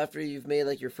 so after you've made,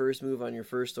 like, your first move on your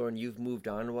first store and you've moved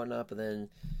on and whatnot, but then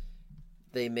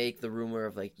they make the rumor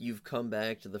of, like, you've come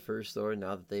back to the first store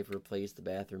now that they've replaced the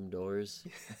bathroom doors.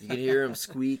 You can hear them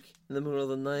squeak in the middle of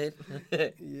the night.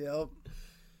 Yep.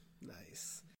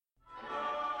 Nice.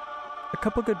 A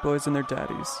Couple Good Boys and Their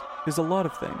Daddies is a lot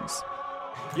of things.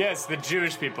 Yes, the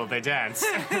Jewish people, they dance.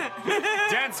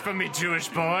 Dance for me, Jewish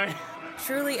boy.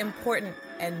 Truly important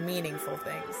and meaningful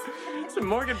things. So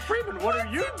Morgan Freeman, what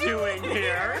are you doing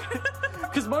here?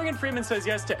 Because Morgan Freeman says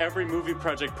yes to every movie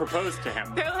project proposed to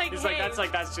him. They're like, He's hey,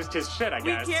 that's just his shit, I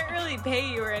guess. We can't really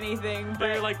pay you or anything.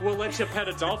 They're like, we'll let you pet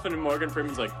a dolphin, and Morgan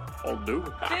Freeman's like, I'll do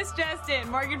it. This just in,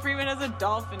 Morgan Freeman has a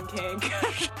dolphin kink.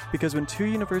 Because when two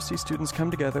university students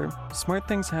come together, smart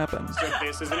things happen. So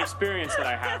this is an experience that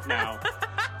I have now.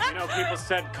 People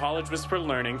said college was for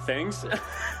learning things.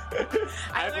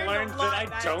 I've learned that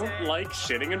I don't like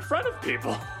shitting in front of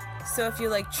people. So if you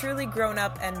like truly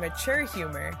grown-up and mature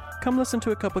humor, come listen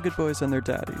to A Couple Good Boys and Their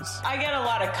Daddies. I get a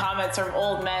lot of comments from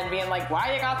old men being like,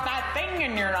 why you got that thing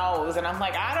in your nose? And I'm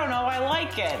like, I don't know, I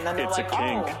like it. And then they're it's like, a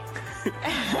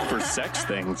kink. For sex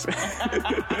things.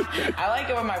 I like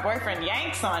it when my boyfriend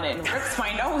yanks on it and rips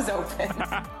my nose open.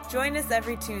 Join us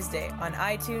every Tuesday on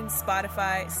iTunes,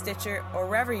 Spotify, Stitcher, or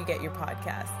wherever you get your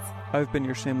podcasts. I've been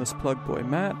your shameless plug boy,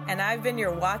 Matt. And I've been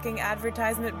your walking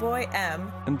advertisement boy,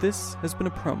 Em. And this has been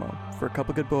a promo for A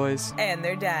Couple Good Boys and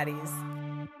Their Daddies.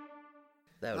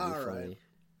 That would be funny. Right.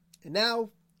 And now,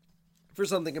 for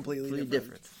something completely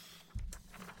different.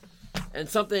 And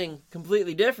something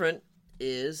completely different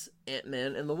is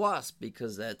Ant-Man and the Wasp,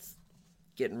 because that's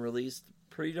getting released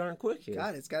pretty darn quick here.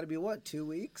 God, it's got to be, 2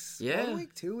 weeks? Yeah. 1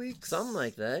 week, 2 weeks? Something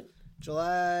like that.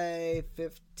 July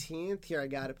 15th. Here, I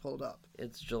got it pulled up.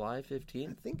 It's July I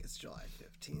 15th? think it's July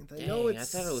 15th. I Dang, know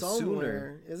it's I thought it was somewhere.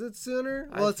 sooner. Is it sooner?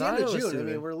 I Well, it's the end thought of it was June. I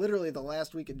sooner. mean, we're literally the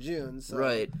last week of June. So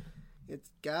Right. It's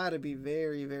got to be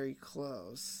very, very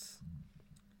close.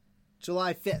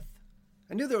 July 5th.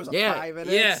 I knew there was a 5 in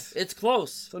it. Yeah, it's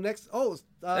close. So It's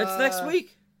next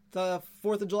week. The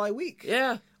 4th of July week.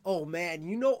 Yeah. Oh, man.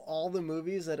 You know all the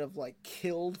movies that have, like,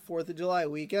 killed 4th of July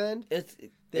weekend?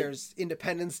 There's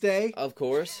Independence Day. Of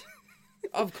course.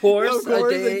 Of course, a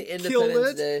day, they killed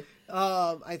Independence it. Day.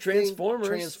 I Transformers.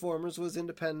 think Transformers was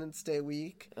Independence Day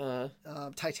week. Uh,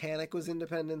 Titanic was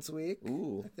Independence week.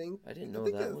 Ooh, I think. I didn't know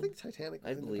that one. I think Titanic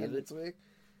was I believe Independence it. week.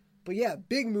 But yeah,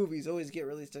 big movies always get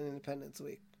released on Independence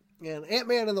week. And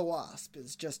Ant-Man and the Wasp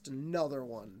is just another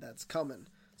one that's coming.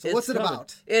 So It's what's it coming.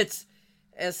 about? It's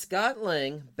as Scott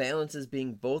Lang balances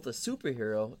being both a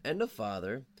superhero and a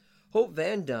father, Hope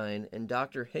Van Dyne and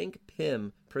Dr. Hank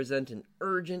Pym present an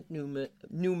urgent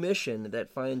new mission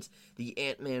that finds the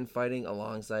Ant-Man fighting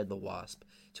alongside the Wasp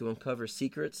to uncover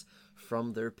secrets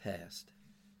from their past.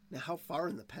 Now, how far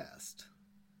in the past?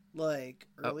 Like,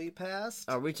 early past?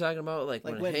 Are we talking about like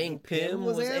when when Hank Pym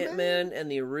was Ant-Man and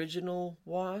the original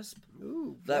Wasp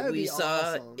Ooh, that that'd we be saw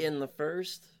awesome. in the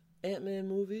first Ant-Man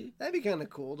movie? That'd be kind of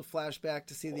cool to flash back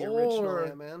to see the original Or-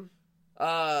 Ant-Man.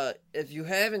 If you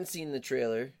haven't seen the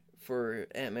trailer for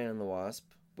Ant-Man and the Wasp,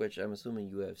 which I'm assuming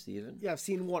you have, Steven. Yeah, I've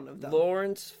seen one of them.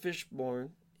 Lawrence Fishburne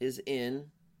is in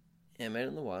Ant-Man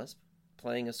and the Wasp,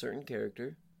 playing a certain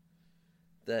character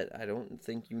that I don't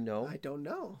think you know. I don't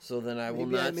know. So then I will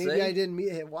Maybe not maybe say. I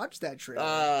didn't watch that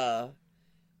trailer.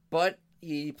 But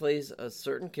he plays a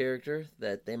certain character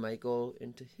that they might go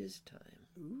into his time.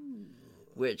 Ooh.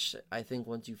 Which I think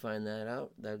once you find that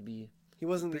out, that'd be... He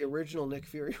wasn't the original Nick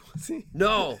Fury, was he?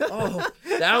 No! Oh,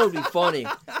 that would be funny.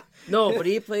 No, but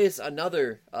he plays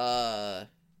another,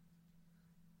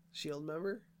 Shield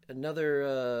member?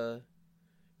 another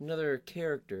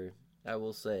character, I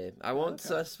will say. I won't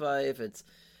specify if it's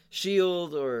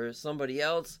S.H.I.E.L.D. or somebody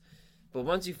else, but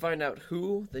once you find out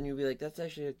who, then you'll be like, that's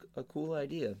actually a cool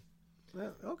idea.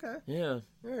 Well, okay. Yeah.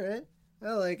 All right.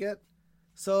 I like it.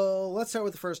 So let's start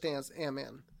with the first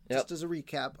Ant-Man. Yep. Just as a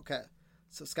recap. Okay.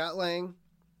 So Scott Lang,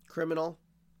 criminal,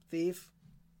 thief,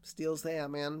 steals the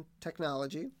Ant-Man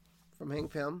technology from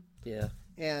Hank Pym. Yeah.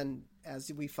 And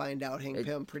as we find out, Hank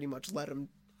Pym pretty much let him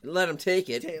take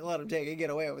it. take it, get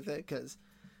away with it, because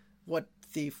what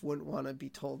thief wouldn't want to be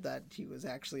told that he was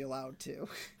actually allowed to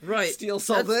Right. steal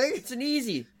something? It's an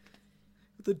easy.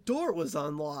 The door was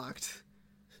unlocked.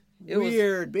 It was-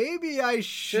 Weird. Maybe I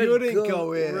shouldn't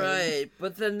go in. Right,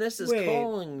 but then this is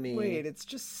calling me. Wait, it's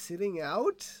just sitting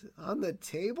out on the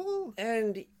table?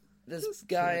 And this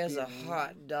guy can't has be a me.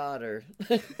 hot daughter.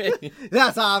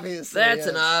 That's obvious. That's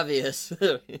an obvious.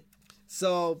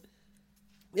 So,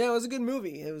 yeah, it was a good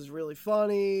movie. It was really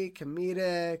funny,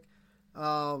 comedic.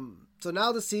 So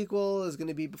now the sequel is going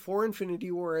to be before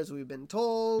Infinity War, as we've been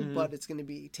told, but it's going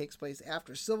to takes place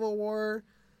after Civil War.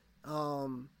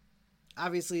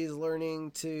 Obviously, he's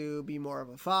learning to be more of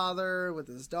a father with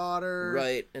his daughter.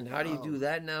 Right, and how do you do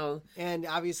that now? And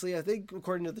obviously, I think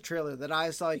according to the trailer that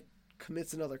I saw, he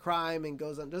commits another crime and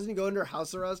goes on. Doesn't he go under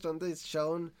house arrest? Aren't they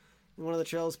shown in one of the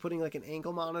trailers putting like an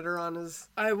ankle monitor on his?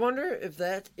 I wonder if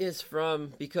that is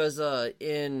from, because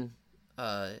in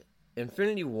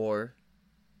Infinity War,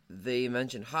 they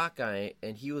mentioned Hawkeye,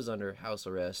 and he was under house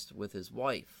arrest with his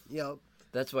wife. Yep.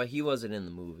 That's why he wasn't in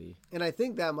the movie. And I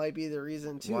think that might be the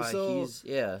reason too. Why he's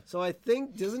So I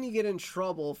think, doesn't he get in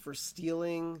trouble for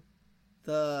stealing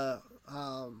the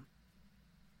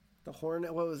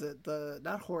Hornet? What was it?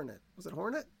 Not Hornet. Was it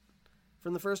Hornet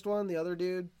from the first one? The other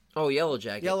dude. Oh, Yellow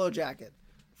Jacket. Yellow Jacket.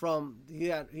 He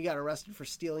got arrested for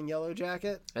stealing Yellow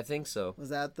Jacket. I think so. Was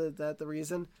that the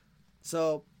reason?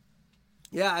 So,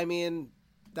 yeah, I mean,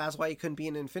 that's why he couldn't be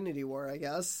in Infinity War, I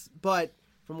guess. But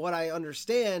from what I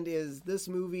understand is this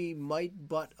movie might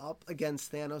butt up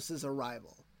against Thanos'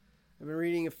 arrival. I've been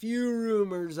reading a few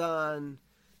rumors online.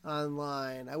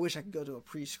 I wish I could go to a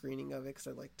pre-screening of it because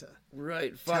I'd like to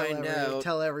find out.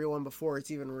 tell everyone before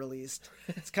it's even released.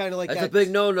 It's kind of like That's a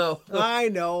big no-no. I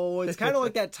know. It's kind of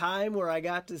like that time where I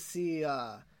got to see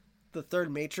the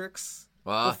third Matrix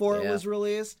before it was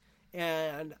released.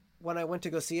 And when I went to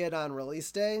go see it on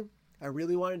release day, I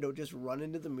really wanted to just run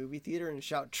into the movie theater and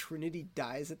shout Trinity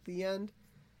dies at the end.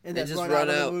 And then just run out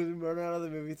of the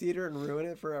movie theater and ruin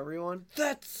it for everyone.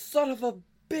 That son of a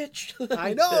bitch.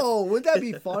 I know. Wouldn't that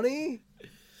be funny?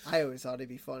 I always thought it'd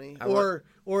be funny.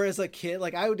 Or as a kid,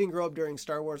 like I didn't grow up during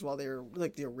Star Wars while they were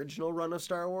like the original run of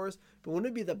Star Wars, but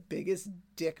wouldn't it be the biggest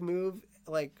dick move?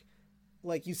 Like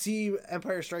you see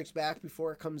Empire Strikes Back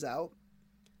before it comes out,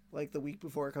 like the week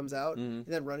before it comes out, and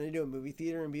then run into a movie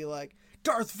theater and be like,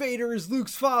 Darth Vader is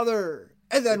Luke's father,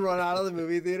 and then run out of the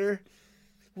movie theater.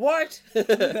 What?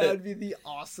 That'd be the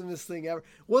awesomest thing ever.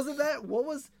 Wasn't that,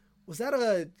 was that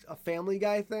a Family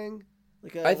Guy thing?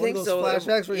 Like I think one of those so.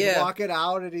 flashbacks where he's walking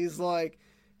out and he's like,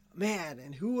 man,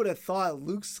 and who would have thought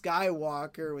Luke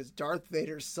Skywalker was Darth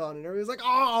Vader's son? And everybody's like,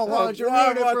 oh, why don't you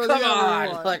ruin it for come on.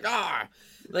 everyone?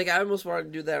 Like, I almost wanted to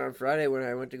do that on Friday when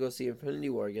I went to go see Infinity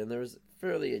War again. There was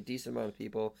fairly a decent amount of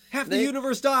people. Half the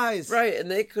universe dies. Right, and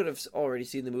they could have already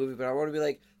seen the movie, but I want to be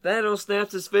like, Thanos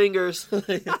snaps his fingers.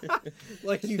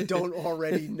 Like you don't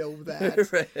already know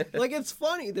that. Right. Like, it's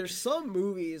funny. There's some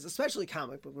movies, especially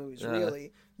comic book movies,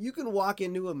 really, you can walk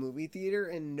into a movie theater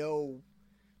and know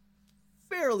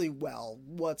fairly well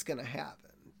what's going to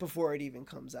happen before it even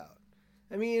comes out.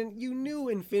 I mean, you knew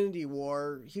Infinity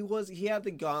War. He had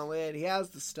the gauntlet. He has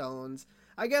the stones.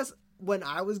 I guess when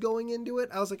I was going into it,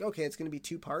 I was like, okay, it's going to be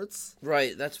 2 parts.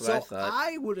 Right, that's what I thought.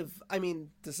 I would have, I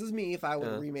mean, this is me, if I would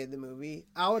have remade the movie,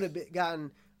 I would have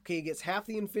gotten, okay, he gets half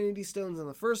the Infinity Stones in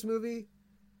the first movie,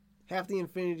 half the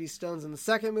Infinity Stones in the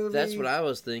second movie. That's what I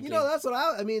was thinking. You know, that's what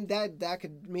I mean, that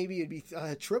could, maybe it'd be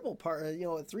a triple part, a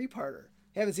 3-parter.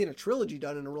 I haven't seen a trilogy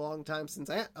done in a long time since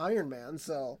Iron Man,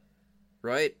 so.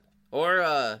 Right.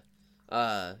 Or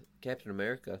Captain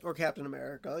America. Or Captain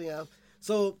America, yeah.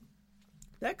 So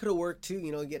that could have worked too,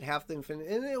 get half the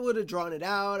Infinity, and it would have drawn it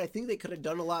out. I think they could have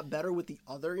done a lot better with the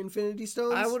other Infinity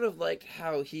Stones. I would have liked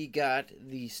how he got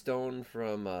the stone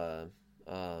from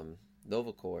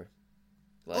Nova Corps.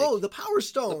 Like, the Power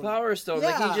Stone. The Power Stone.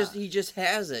 Yeah. Like he just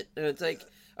has it. And it's like,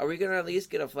 are we gonna at least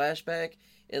get a flashback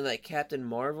in like Captain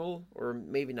Marvel, or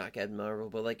maybe not Captain Marvel,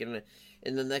 but like in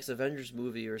the next Avengers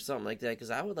movie or something like that? Because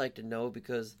I would like to know,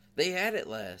 because they had it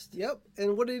last. Yep.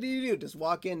 And what did he do? Just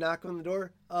walk in, knock on the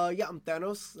door. Yeah, I'm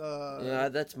Thanos. Yeah,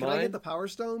 that's mine. Can I get the Power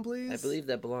Stone, please? I believe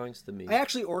that belongs to me. I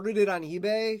actually ordered it on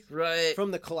eBay. Right.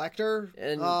 From the collector.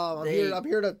 And I'm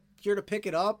here to pick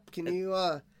it up. Can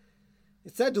you?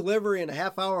 It said delivery in a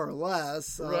half hour or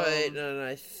less. Right,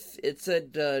 and it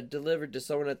said delivered to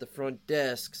someone at the front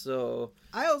desk. So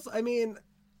I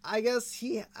guess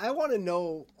I want to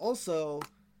know also.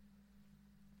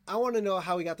 I want to know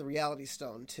how he got the Reality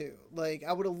Stone too. Like,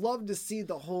 I would have loved to see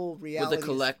the whole reality with the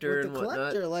collector and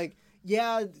whatnot. Like,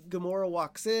 yeah, Gamora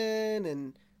walks in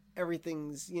and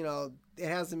everything's, it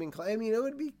hasn't been. I mean, it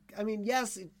would be. I mean,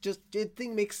 yes, it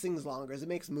makes things longer. It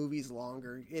makes movies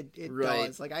longer. It right.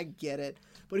 does. Like, I get it,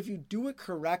 but if you do it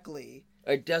correctly,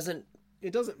 it doesn't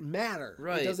matter.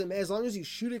 Right. It doesn't, as long as you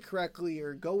shoot it correctly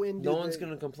or go into. No one's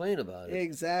going to complain about it.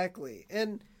 Exactly,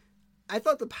 and I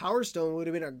thought the Power Stone would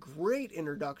have been a great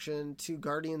introduction to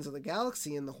Guardians of the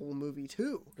Galaxy in the whole movie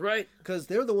too. Right. Because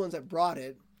they're the ones that brought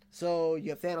it. So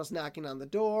you have Thanos knocking on the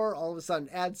door. All of a sudden,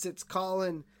 Adsit's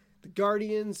calling the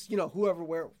Guardians.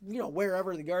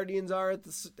 Wherever the Guardians are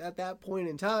at that point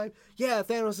in time. Yeah,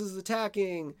 Thanos is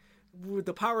attacking.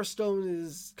 The Power Stone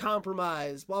is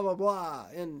compromised. Blah blah blah.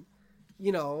 And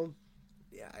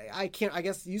I can't. I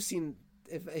guess you've seen.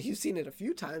 If you've seen it a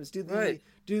few times, do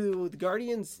the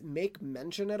Guardians make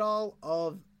mention at all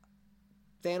of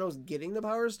Thanos getting the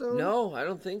Power Stone? No, I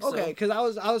don't think so. Okay, because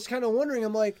I was kind of wondering.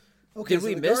 I'm like, okay, did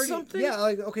we miss something? Yeah,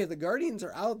 like, okay, the Guardians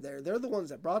are out there. They're the ones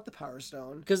that brought the Power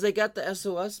Stone because they got the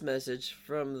SOS message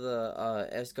from the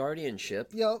Asgardian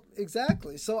ship. Yep,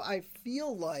 exactly. So I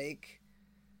feel like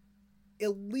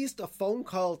at least a phone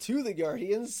call to the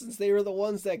Guardians, since they were the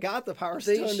ones that got the Power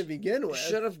Stone to begin with.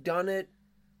 Should have done it.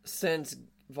 Since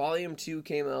Volume 2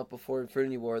 came out before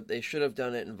Infinity War, they should have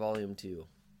done it in Volume 2.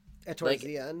 Towards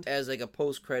the end? As like a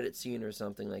post-credit scene or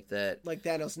something like that. Like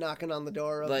Thanos knocking on the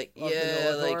door of the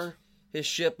Nova Corps? Like his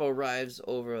ship arrives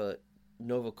over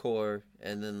Nova Corps,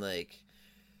 and then like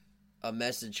a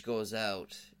message goes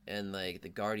out, and like the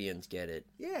Guardians get it.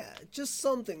 Yeah, just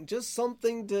something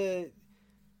to,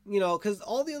 because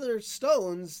all the other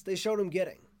stones, they showed him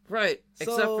getting. Right,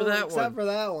 except for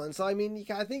that one. So, I mean,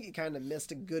 I think you kind of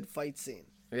missed a good fight scene.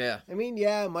 Yeah. I mean,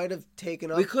 yeah, it might have taken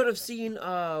up. We could have seen,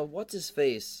 what's his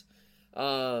face?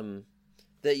 That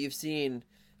you've seen.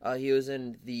 He was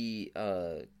in the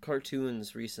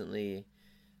cartoons recently.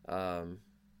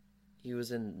 He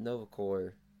was in Nova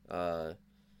Corps.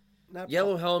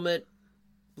 Yellow helmet,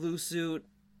 blue suit.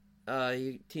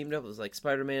 He teamed up with like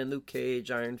Spider-Man, Luke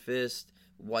Cage, Iron Fist,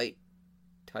 White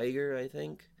Tiger, I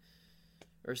think.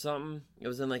 Or something. It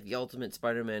was in like the Ultimate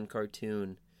Spider-Man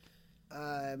cartoon.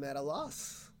 I'm at a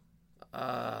loss.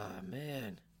 Man.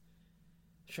 I'm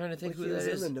trying to think who that is.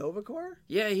 He was in the Nova Corps?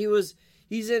 Yeah, he's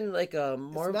in like a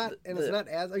Marvel. It's not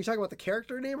Ad. Are you talking about the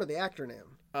character name or the actor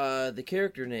name? The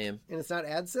character name. And it's not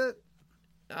Adsit?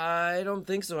 I don't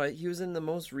think so. He was in the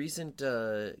most recent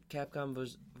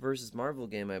Capcom versus Marvel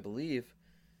game, I believe.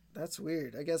 That's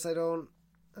weird. I guess I don't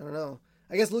know.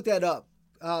 I guess look that up.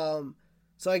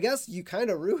 So I guess you kind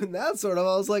of ruined that sort of.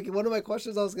 I was like, one of my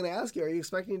questions I was going to ask you, are you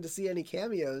expecting to see any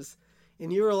cameos?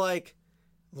 And you were like,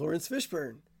 Lawrence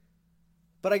Fishburne.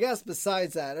 But I guess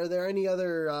besides that, are there any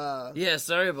other... Yeah,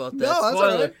 sorry about that. No, that's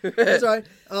Spoiler. all right. That's all right.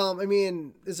 I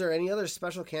mean, is there any other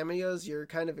special cameos you're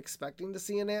kind of expecting to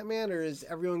see in Ant-Man? Or is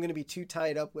everyone going to be too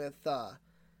tied up with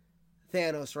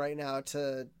Thanos right now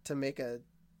to make a,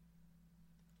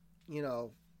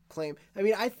 claim? I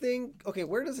mean, I think... Okay,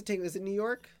 where does it take... Is it New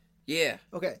York? Yeah.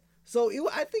 Okay. So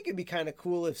I think it'd be kind of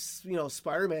cool if,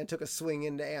 Spider-Man took a swing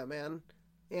into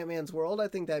Ant-Man's world. I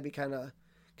think that'd be kind of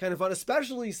fun,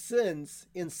 especially since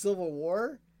in Civil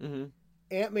War,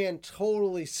 Ant-Man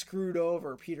totally screwed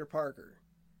over Peter Parker.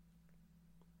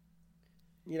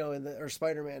 Or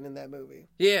Spider-Man in that movie.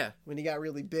 Yeah. When he got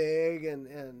really big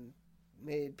and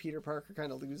made Peter Parker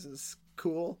kind of lose his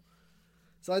cool.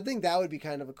 So I think that would be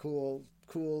kind of a cool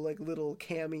like little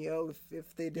cameo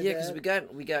if they did that. Yeah,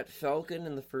 because we got Falcon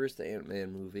in the first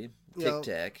Ant-Man movie. Tic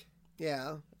Tac.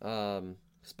 Yeah.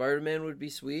 Spider-Man would be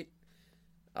sweet.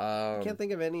 I can't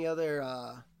think of any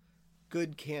other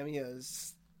good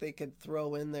cameos they could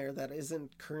throw in there that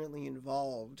isn't currently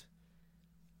involved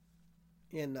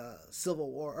in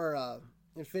Civil War or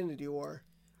Infinity War.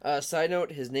 Side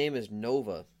note, his name is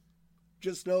Nova.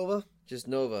 Just Nova? Just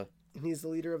Nova. And he's the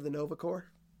leader of the Nova Corps?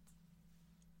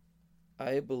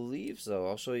 I believe so.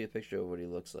 I'll show you a picture of what he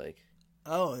looks like.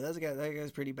 Oh, that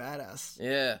guy's pretty badass.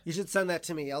 Yeah. You should send that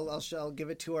to me. I'll give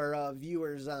it to our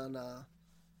viewers on...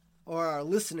 or our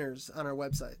listeners on our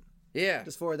website. Yeah.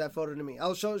 Just forward that photo to me.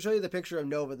 I'll show you the picture of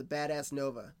Nova, the badass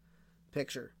Nova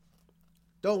picture.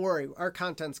 Don't worry, our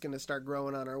content's going to start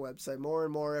growing on our website more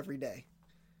and more every day.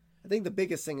 I think the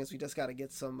biggest thing is we just got to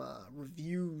get some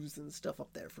reviews and stuff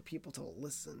up there for people to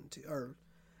listen to. Or,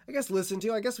 I guess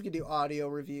I guess we could do audio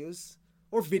reviews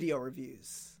or video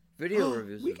reviews. Video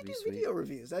reviews We would could be do sweet. video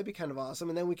reviews. That'd be kind of awesome.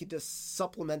 And then we could just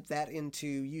supplement that into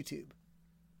YouTube.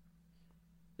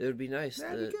 It would be nice.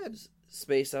 That'd be good.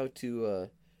 Space out to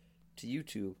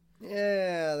YouTube.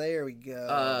 Yeah, there we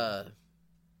go.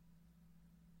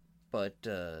 But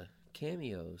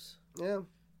cameos. Yeah,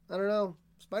 I don't know.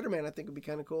 Spider-Man, I think, would be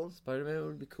kind of cool. Spider-Man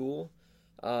would be cool.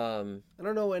 I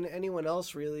don't know when anyone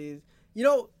else really...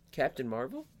 Captain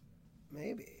Marvel?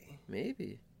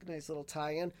 Maybe. Nice little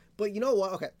tie-in. But you know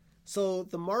what? Okay, so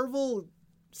the Marvel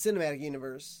Cinematic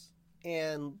Universe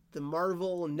and the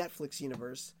Marvel Netflix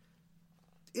universe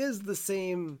is the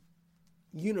same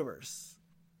universe,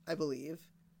 I believe,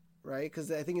 right?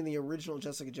 Because I think in the original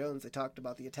Jessica Jones, they talked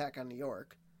about the attack on New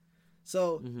York.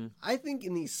 So I think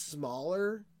in these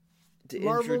smaller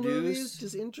Marvel movies,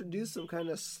 just introduce them kind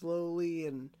of slowly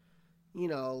and,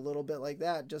 a little bit like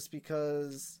that, just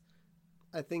because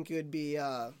I think it would be,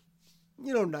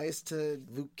 nice to...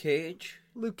 Luke Cage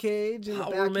in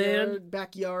the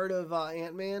backyard of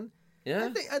Ant-Man. Yeah.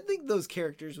 I think those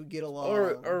characters would get along.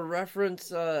 Or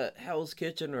reference Hell's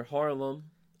Kitchen or Harlem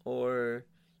or,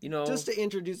 Just to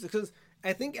introduce it, because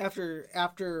I think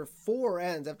after 4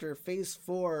 ends, after Phase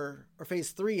 4 or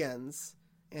Phase 3 ends,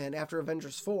 and after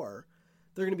Avengers 4,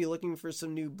 they're going to be looking for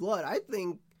some new blood.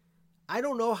 I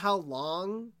don't know how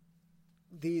long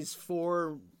these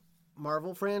 4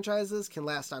 Marvel franchises can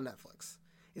last on Netflix.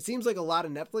 It seems like a lot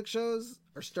of Netflix shows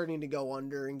are starting to go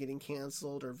under and getting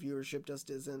canceled, or viewership just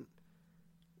isn't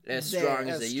as strong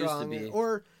as they used to be.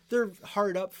 Or they're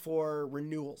hard up for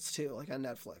renewals too, like on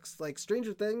Netflix. Like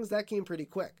Stranger Things, that came pretty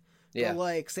quick. Yeah. But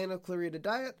like Santa Clarita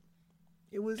Diet,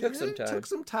 it took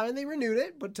some time. They renewed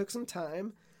it, but it took some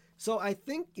time. So I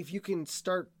think if you can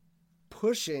start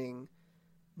pushing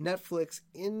Netflix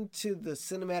into the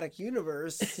cinematic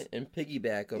universe and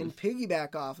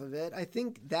piggyback off of it, I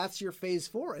think that's your Phase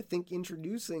 4. I think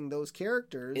introducing those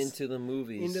characters into the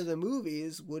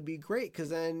movies would be great, because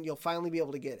then you'll finally be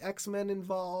able to get X-Men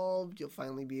involved. You'll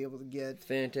finally be able to get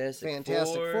Fantastic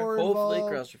Four hopefully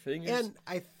involved. Cross your fingers. And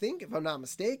I think, if I'm not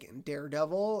mistaken,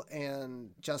 Daredevil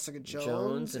and Jessica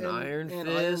Jones and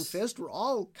Iron Fist were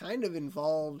all kind of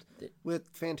involved with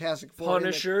Fantastic Four.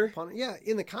 Punisher.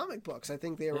 In the comic books, I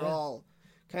think they were all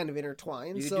kind of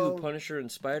intertwined. You could do Punisher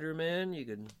and Spider-Man. You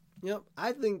could... Yep,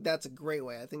 I think that's a great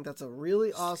way. I think that's a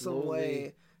really awesome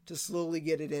way to slowly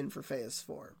get it in for Phase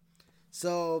 4.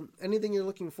 So, anything you're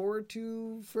looking forward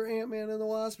to for Ant-Man and the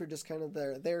Wasp, or just kind of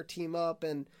their team up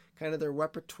and kind of their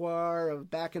repertoire of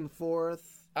back and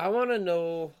forth? I want to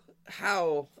know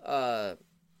how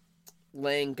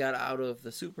Lang got out of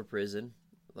the super prison.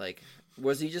 Like,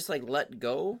 Was he just like let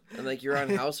go and like you're on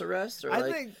house arrest? Or I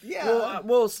like, think, yeah.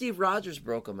 Well, Steve Rogers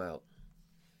broke him out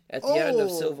at the end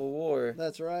of Civil War.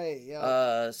 That's right.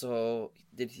 Yeah. So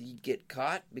did he get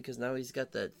caught? Because now he's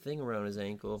got that thing around his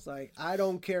ankle. It's like, I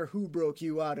don't care who broke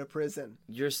you out of prison.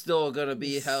 You're still gonna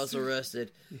be house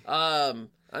arrested.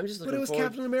 I'm just looking But it was forward...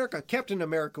 Captain America. Captain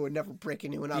America would never break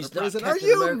anyone out of prison. Captain Are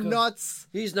you America. nuts?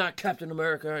 He's not Captain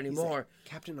America anymore.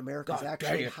 Captain America's God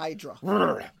actually dang it.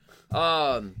 Hydra.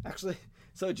 Actually,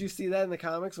 So did you see that in the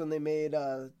comics when they made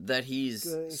that he's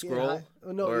Skrull?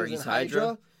 No, or he was he's in Hydra.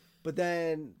 Hydra? But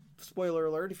then, spoiler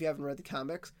alert, if you haven't read the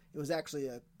comics, it was actually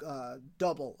a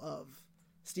double of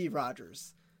Steve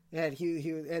Rogers. And he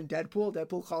and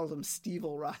Deadpool calls him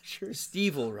Steve-L Rogers.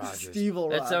 Steve-L Rogers. Steve-L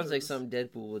That Rogers. sounds like something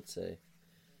Deadpool would say.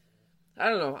 I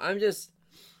don't know. I'm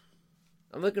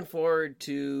looking forward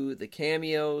to the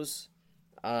cameos,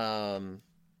 how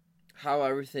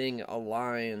everything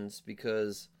aligns,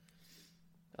 because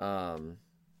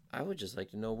I would just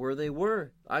like to know where they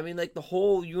were. I mean, like, the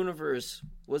whole universe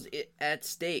was at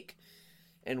stake.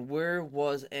 And where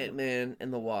was Ant-Man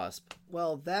and the Wasp?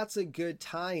 Well, that's a good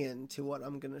tie-in to what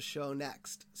I'm going to show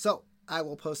next. So, I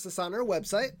will post this on our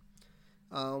website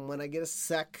when I get a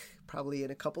sec, probably in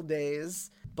a couple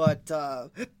days. But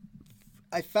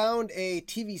I found a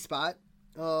TV spot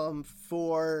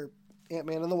for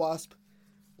Ant-Man and the Wasp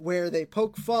where they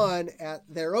poke fun at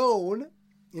their own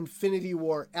Infinity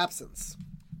War absence.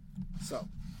 So,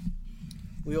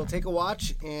 we will take a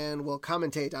watch and we'll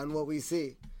commentate on what we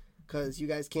see, because you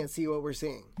guys can't see what we're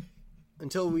seeing.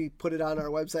 Until we put it on our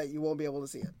website, you won't be able to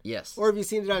see it. Yes. Or if you've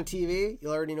seen it on TV,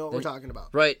 you'll already know what we're talking about.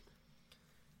 Right.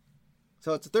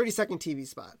 So it's a 30-second TV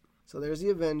spot. So there's the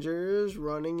Avengers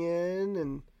running in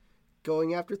and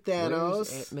going after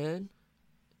Thanos. Where's Ant-Man?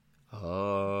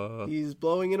 He's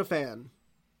blowing in a fan.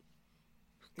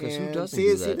 Because who And doesn't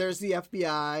do that? See, there's the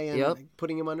FBI and Yep.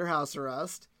 putting him under house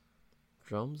arrest.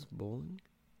 Drums, bowling?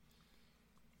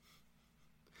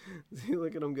 See,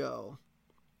 look at him go.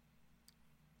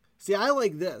 See, I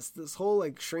like this. This whole,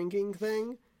 like, shrinking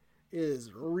thing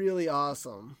is really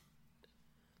awesome.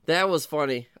 That was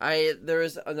funny. There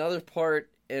is another part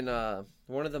in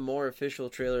one of the more official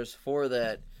trailers for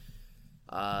that.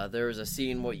 There was a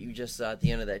scene, what you just saw at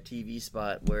the end of that TV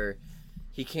spot, where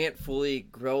he can't fully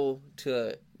grow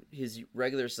to his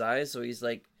regular size, so he's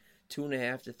like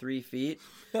 2.5 to 3 feet,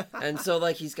 and so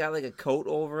like he's got like a coat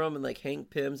over him, and like Hank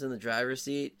Pym's in the driver's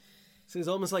seat. So he's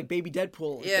almost like baby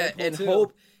Deadpool. Yeah,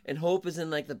 Deadpool and Hope is in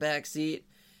like the back seat,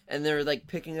 and they're like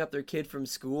picking up their kid from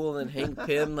school, and then Hank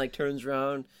Pym like turns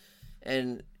around,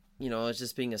 and it's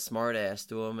just being a smart ass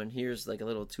to him, and here's like a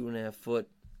little 2.5 foot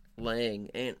laying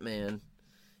Ant-Man.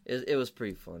 It was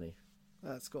pretty funny.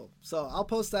 That's cool. So I'll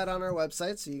post that on our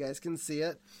website so you guys can see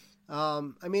it.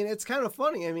 I mean, it's kind of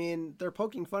funny. I mean, they're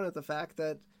poking fun at the fact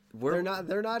that they're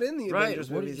not in the Avengers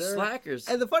movies. They're slackers.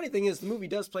 And the funny thing is, the movie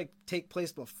does take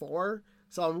place before,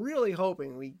 so I'm really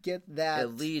hoping we get that.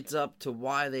 It leads up to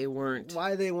why they weren't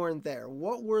there.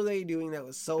 What were they doing that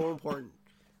was so important?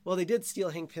 Well, they did steal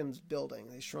Hank Pym's building.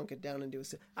 They shrunk it down into a.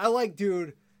 I like,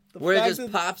 dude. Where it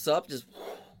just pops up, just.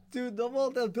 Dude,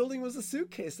 the building was a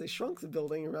suitcase. They shrunk the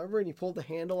building, remember? And you pulled the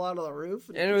handle out of the roof.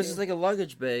 And it was just like a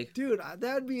luggage bag. Dude,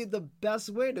 that'd be the best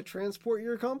way to transport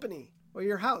your company or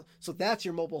your house. So that's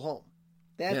your mobile home.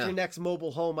 That's your next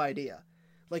mobile home idea.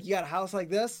 Like, you got a house like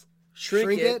this,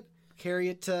 shrink it, carry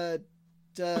it to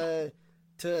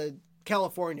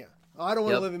California. Oh, I don't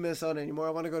want to live in Minnesota anymore.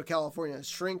 I want to go to California.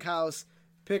 Shrink house,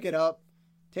 pick it up,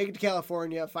 take it to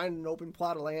California, find an open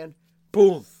plot of land.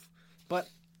 Boom. But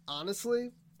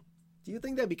honestly, do you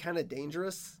think that'd be kind of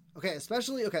dangerous? Okay.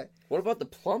 What about the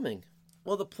plumbing?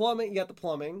 Well, you got the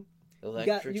plumbing.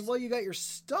 Electric. You got your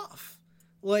stuff.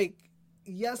 Like,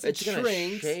 yes, it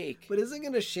shrinks, shake. but is it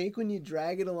going to shake when you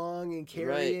drag it along and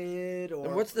carry it? Or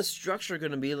and what's the structure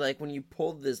going to be like when you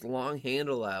pull this long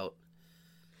handle out?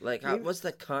 Like, what's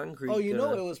the concrete? Oh,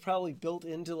 it was probably built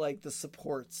into like the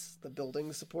supports, the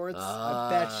building supports. I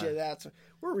bet you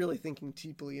we're really thinking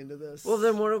deeply into this. Well,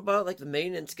 then what about like the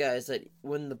maintenance guys that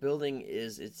when the building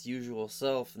is its usual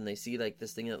self and they see like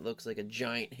this thing that looks like a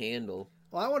giant handle?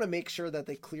 Well, I want to make sure that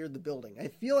they cleared the building. I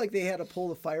feel like they had to pull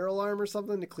the fire alarm or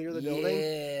something to clear the building.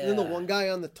 And then the one guy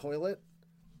on the toilet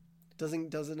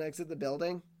doesn't exit the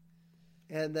building.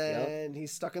 And then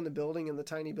he's stuck in the building, in the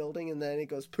tiny building, and then it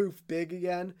goes poof, big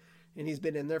again. And he's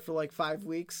been in there for like 5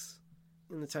 weeks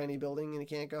in the tiny building, and he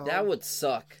can't go home. That would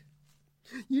suck.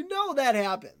 You know that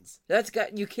happens.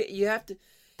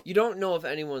 You don't know if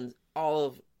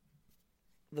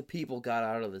the people got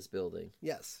out of this building.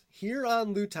 Yes. Here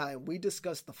on Loot Time, we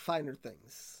discuss the finer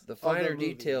things. The finer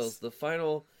details. The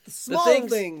small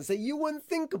things that you wouldn't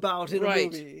think about in a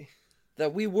movie.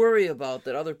 That we worry about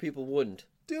that other people wouldn't.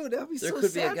 Dude, that'd be there so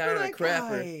could sad be a guy for in a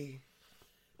crapper.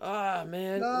 Ah,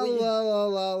 man.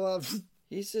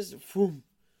 He says, "Boom!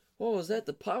 What was that?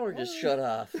 The power just shut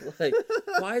off. Like,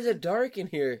 why is it dark in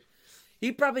here?"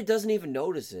 He probably doesn't even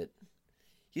notice it.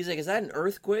 He's like, "Is that an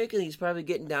earthquake?" And he's probably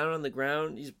getting down on the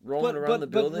ground. He's rolling around the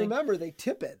building. But remember, they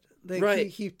tip it.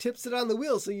 He tips it on the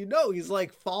wheel, so he's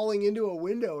like falling into a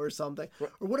window or something. Or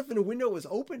what if a window was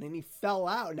open and he fell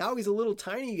out? Now he's a little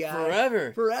tiny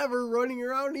guy. Forever running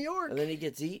around New York. And then he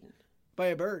gets eaten. By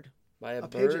a bird. By a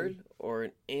bird, pigeon. Or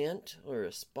an ant, or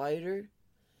a spider,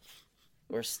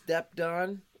 or stepped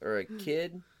on, or a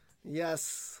kid.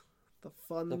 Yes. The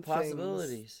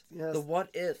possibilities. Yes. The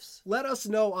what ifs. Let us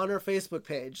know on our Facebook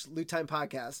page, Loot Time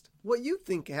Podcast, what you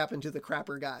think happened to the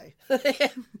crapper guy.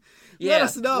 Let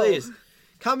us know. Please.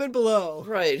 Comment below.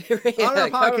 Right. On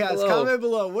our podcast, comment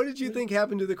below. What did you think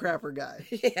happened to the crapper guy?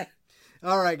 Yeah.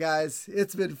 All right, guys.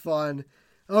 It's been fun.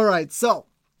 All right. So,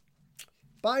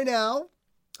 by now,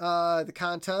 the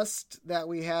contest that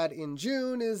we had in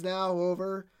June is now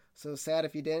over. So sad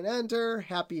if you didn't enter.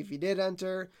 Happy if you did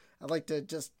enter. I'd like to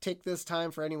just take this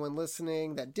time for anyone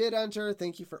listening that did enter.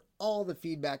 Thank you for all the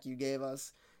feedback you gave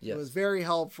us. Yes. It was very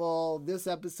helpful. This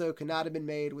episode could not have been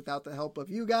made without the help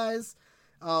of you guys.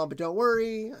 But don't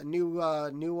worry, a new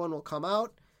one will come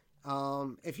out.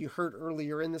 If you heard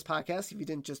earlier in this podcast, if you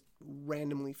didn't just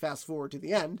randomly fast forward to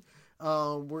the end,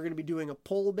 we're going to be doing a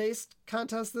poll-based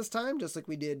contest this time, just like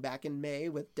we did back in May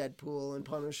with Deadpool and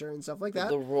Punisher and stuff like that.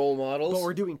 The role models. But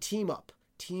we're doing team up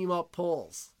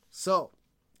polls. So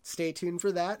stay tuned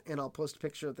for that, and I'll post a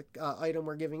picture of the item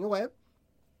we're giving away.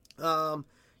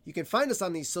 You can find us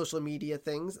on these social media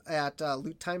things at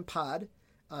Loot Time Pod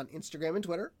on Instagram and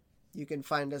Twitter. You can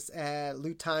find us at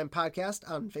Loot Time Podcast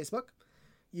on Facebook.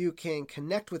 You can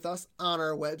connect with us on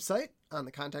our website on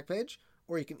the contact page,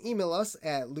 or you can email us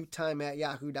at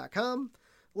loottime@yahoo.com.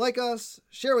 Like us,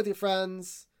 share with your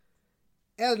friends.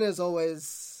 And as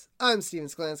always, I'm Steven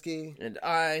Sklansky. And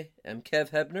I am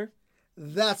Kev Hebner.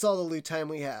 That's all the Loot Time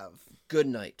we have. Good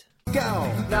night.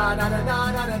 Go!